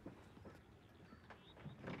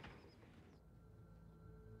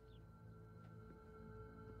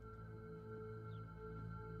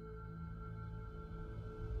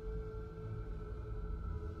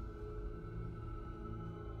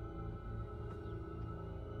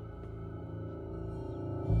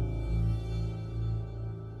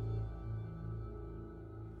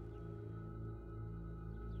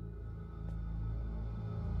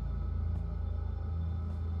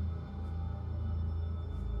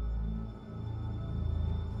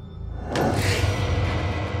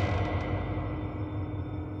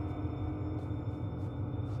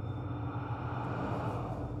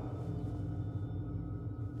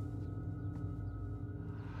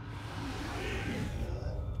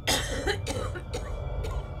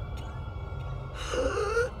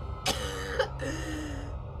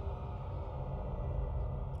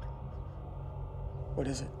 What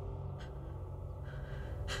is it?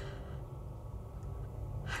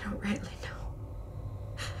 I don't rightly know.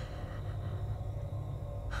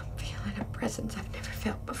 I'm feeling a presence I've never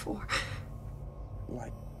felt before.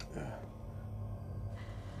 Like,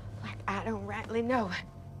 Like I don't rightly know it.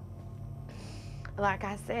 Like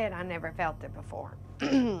I said, I never felt it before.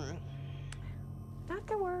 Not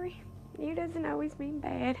to worry. You doesn't always mean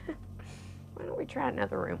bad. Why don't we try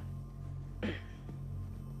another room?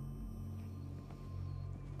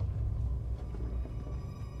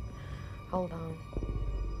 Hold on.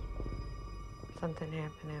 Something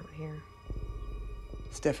happened out here.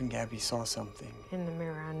 Steph and Gabby saw something. In the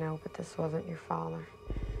mirror, I know, but this wasn't your father.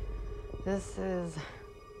 This is...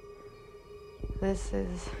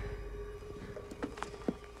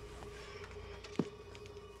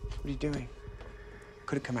 What are you doing?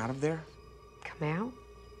 Could it come out of there? Come out?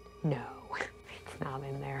 No, it's not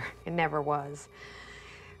in there. It never was.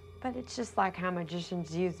 But it's just like how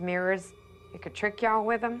magicians use mirrors. You could trick y'all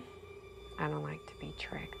with them. I don't like to be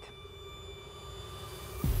tricked.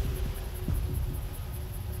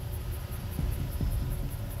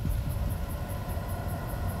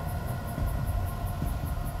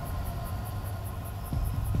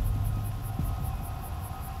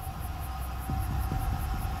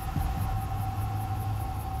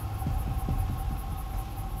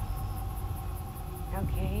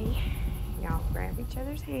 Okay, y'all grab each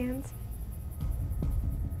other's hands.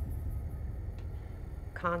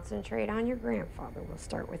 concentrate on your grandfather. We'll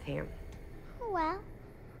start with him. Well,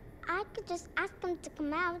 I could just ask him to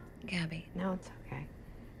come out. Gabby, no, it's okay.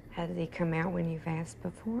 Has he come out when you've asked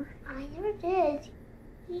before? I never did.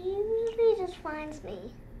 He usually just finds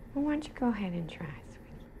me. Well, why don't you go ahead and try,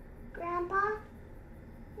 sweetie? Grandpa, can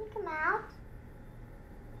you come out?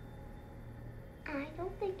 I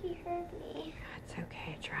don't think he heard me. That's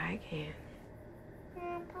okay. Try again.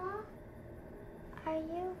 Grandpa, are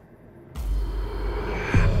you?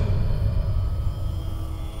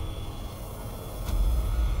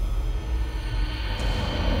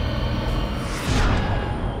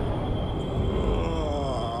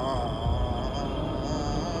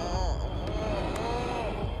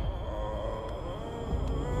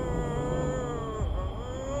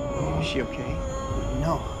 Is she okay?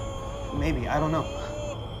 No. Maybe. I don't know.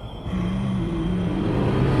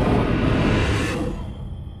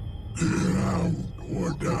 Get out or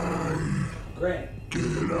die. Great.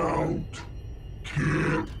 Get out.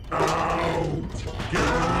 Get out. Get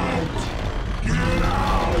out. Get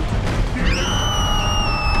out. Get out.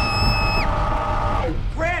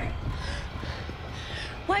 Granny!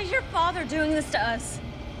 Why is your father doing this to us?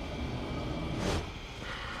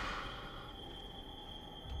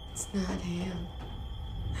 It's not him.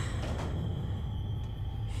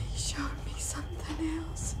 He showed me something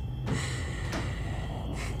else.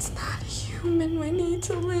 It's not human. We need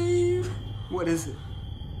to leave. What is it?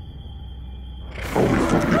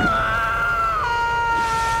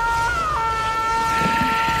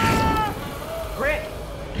 Granny!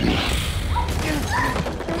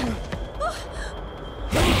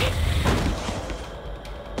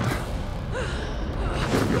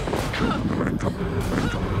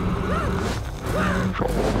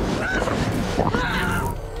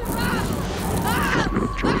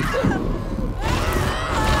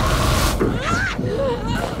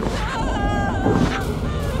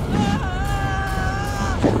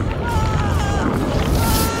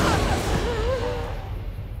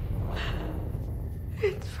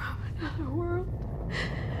 It's from another world.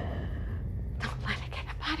 Don't let it get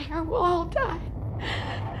up out of here. We'll all die.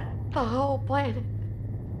 The whole planet.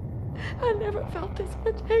 I never felt this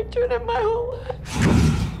much hatred in my whole life.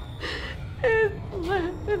 It's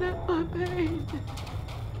laughing at my pain.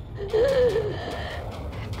 It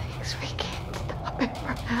thinks we can't stop it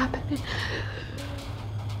from happening.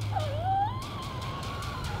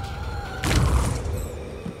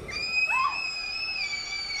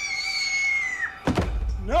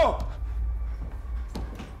 No!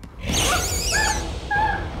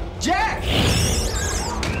 Jack!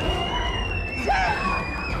 Jack!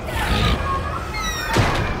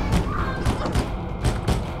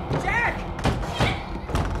 Jack!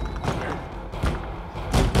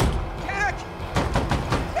 Jack!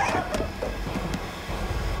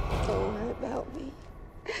 Don't worry about me.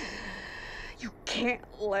 You can't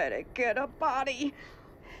let it get a body.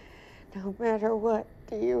 No matter what,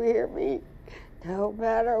 do you hear me? No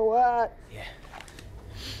matter what. Yeah.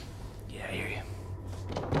 Yeah, I hear you.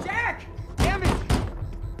 Jack! Damn it!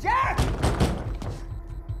 Jack!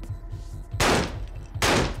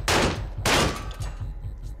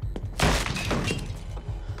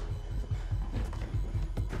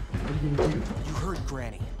 What are you gonna do? You heard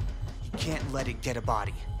Granny. You can't let it get a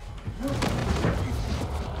body.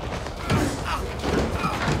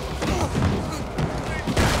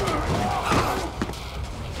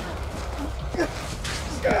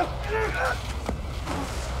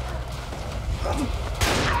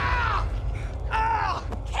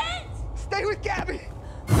 Stay with Gabby!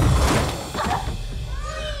 Oh,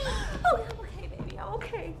 I'm okay, baby. I'm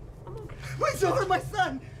okay. I'm okay. Please don't hurt my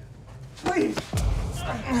son! Please!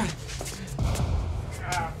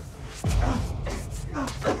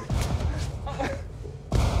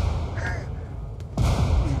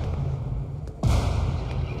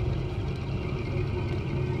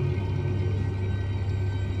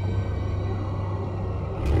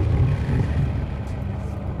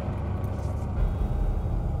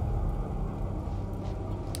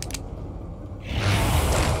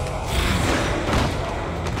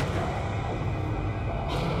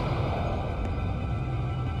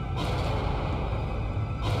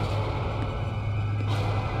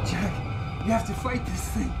 You have to fight this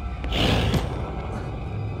thing.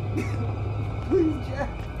 Please, Jack.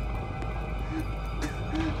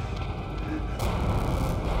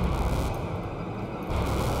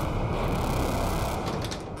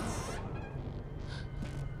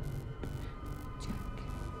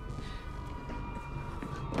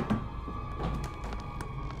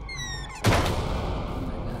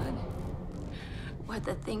 What'd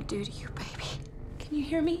that thing do to you, baby? Can you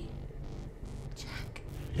hear me? Jack.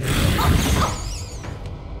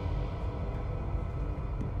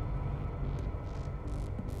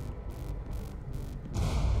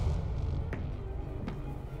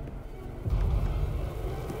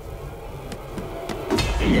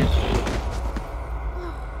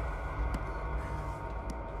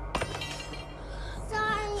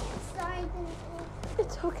 Sorry.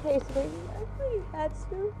 It's okay, sweetie. I know you had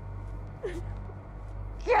to.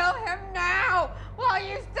 Kill him now while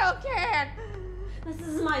you still can. This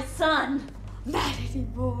is my son. Not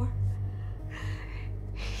anymore.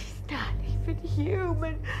 He's not even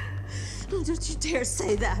human. No, don't you dare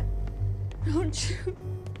say that. Don't you?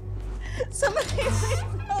 Somebody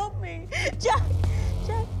please help me. Jack.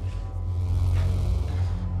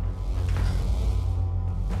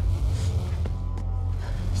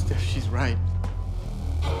 Steph, she's right.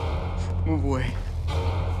 Move away.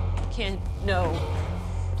 Can't. No.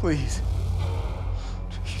 Please.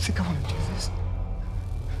 You think I want to do this?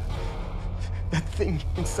 That thing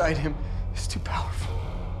inside him is too powerful.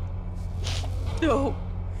 No.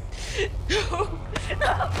 No.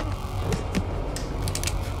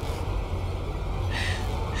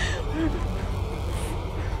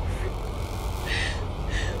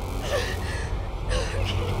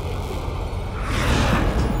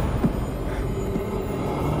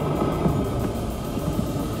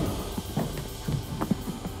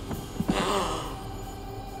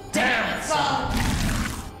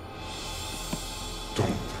 Don't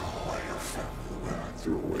throw away your family the way I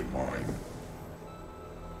threw away mine.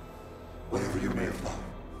 Whatever you may have done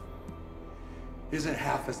isn't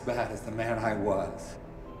half as bad as the man I was.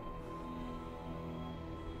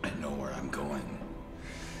 I know where I'm going,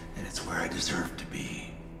 and it's where I deserve to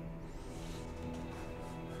be.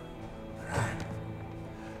 But I'm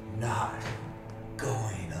not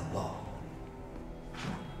going alone.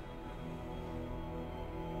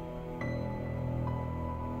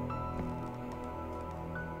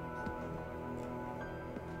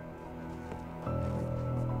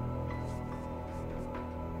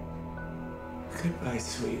 Goodbye,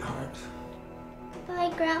 sweetheart.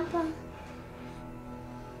 Bye, Grandpa.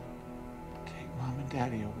 Take Mom and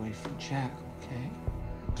Daddy away from Jack, okay?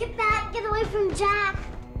 Get away from Jack.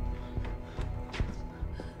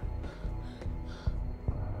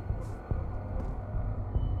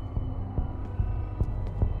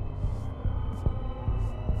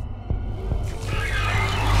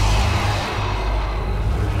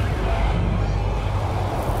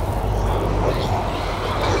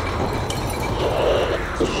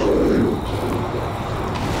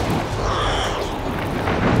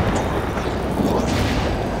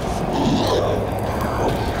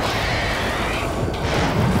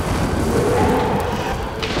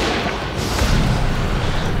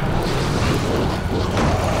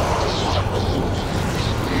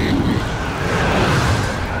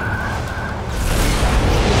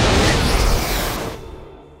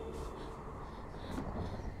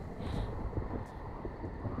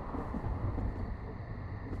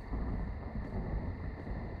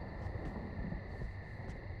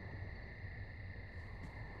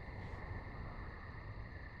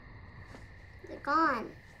 They're gone.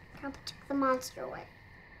 Grandpa took the monster away.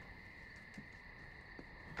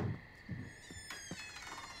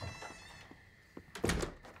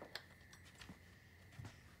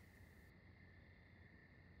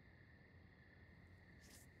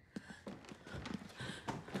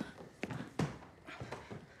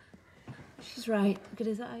 She's right. Look at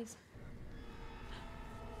his eyes.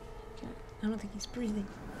 Jack, I don't think he's breathing.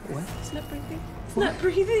 What? He's not breathing. He's not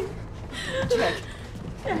breathing. Jack.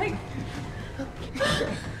 Jack.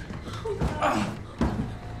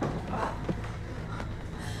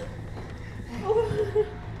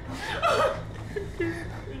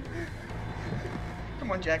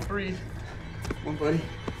 Come on, Jack, breathe. Come on, buddy.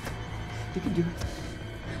 You can do it.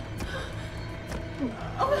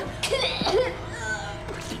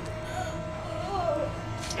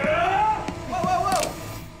 Whoa!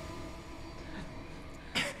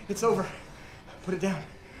 It's over. Put it down.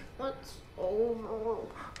 What's over?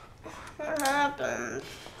 What happened?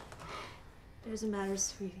 Doesn't matter,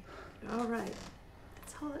 sweetie. You're all right.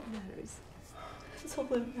 That's all that matters. That's all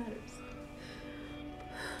that matters.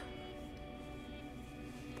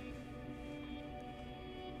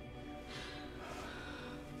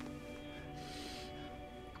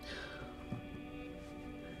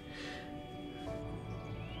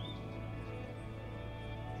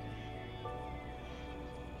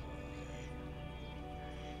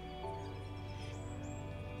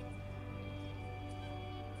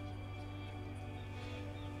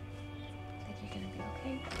 Think you're gonna be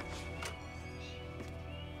okay?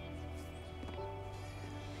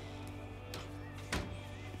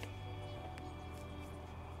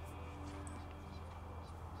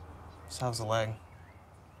 So how's the leg?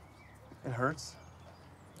 It hurts?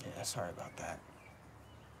 Yeah, sorry about that.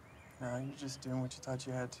 No, you're just doing what you thought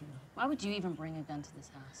you had to. Why would you even bring a gun to this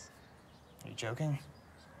house? Are you joking?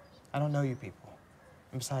 I don't know you people.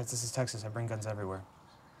 And besides, this is Texas. I bring guns everywhere.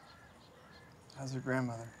 How's your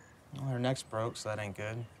grandmother? Well, her neck's broke, so that ain't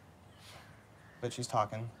good. But she's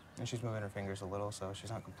talking, and she's moving her fingers a little, so she's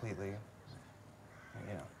not completely, you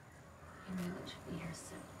know. You knew that should be here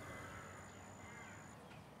soon.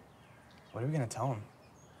 What are we gonna tell him?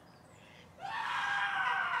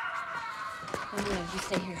 No, you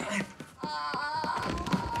stay here.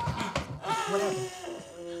 What happened?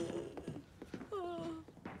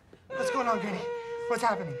 What's going on, Granny? What's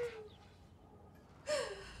happening?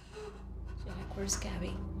 Jack, where's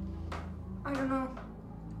Gabby? I don't know.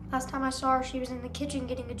 Last time I saw her, she was in the kitchen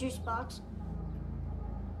getting a juice box.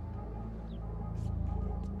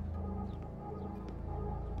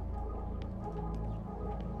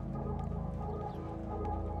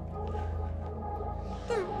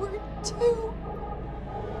 There were two.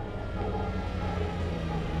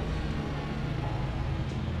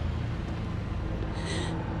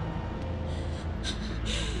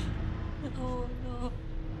 No, no.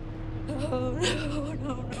 No, no, no,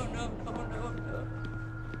 no, no, no, no, no.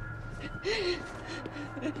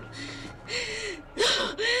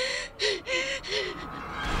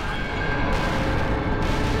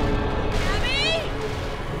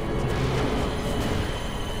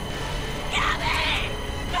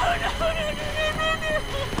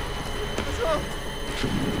 What's wrong?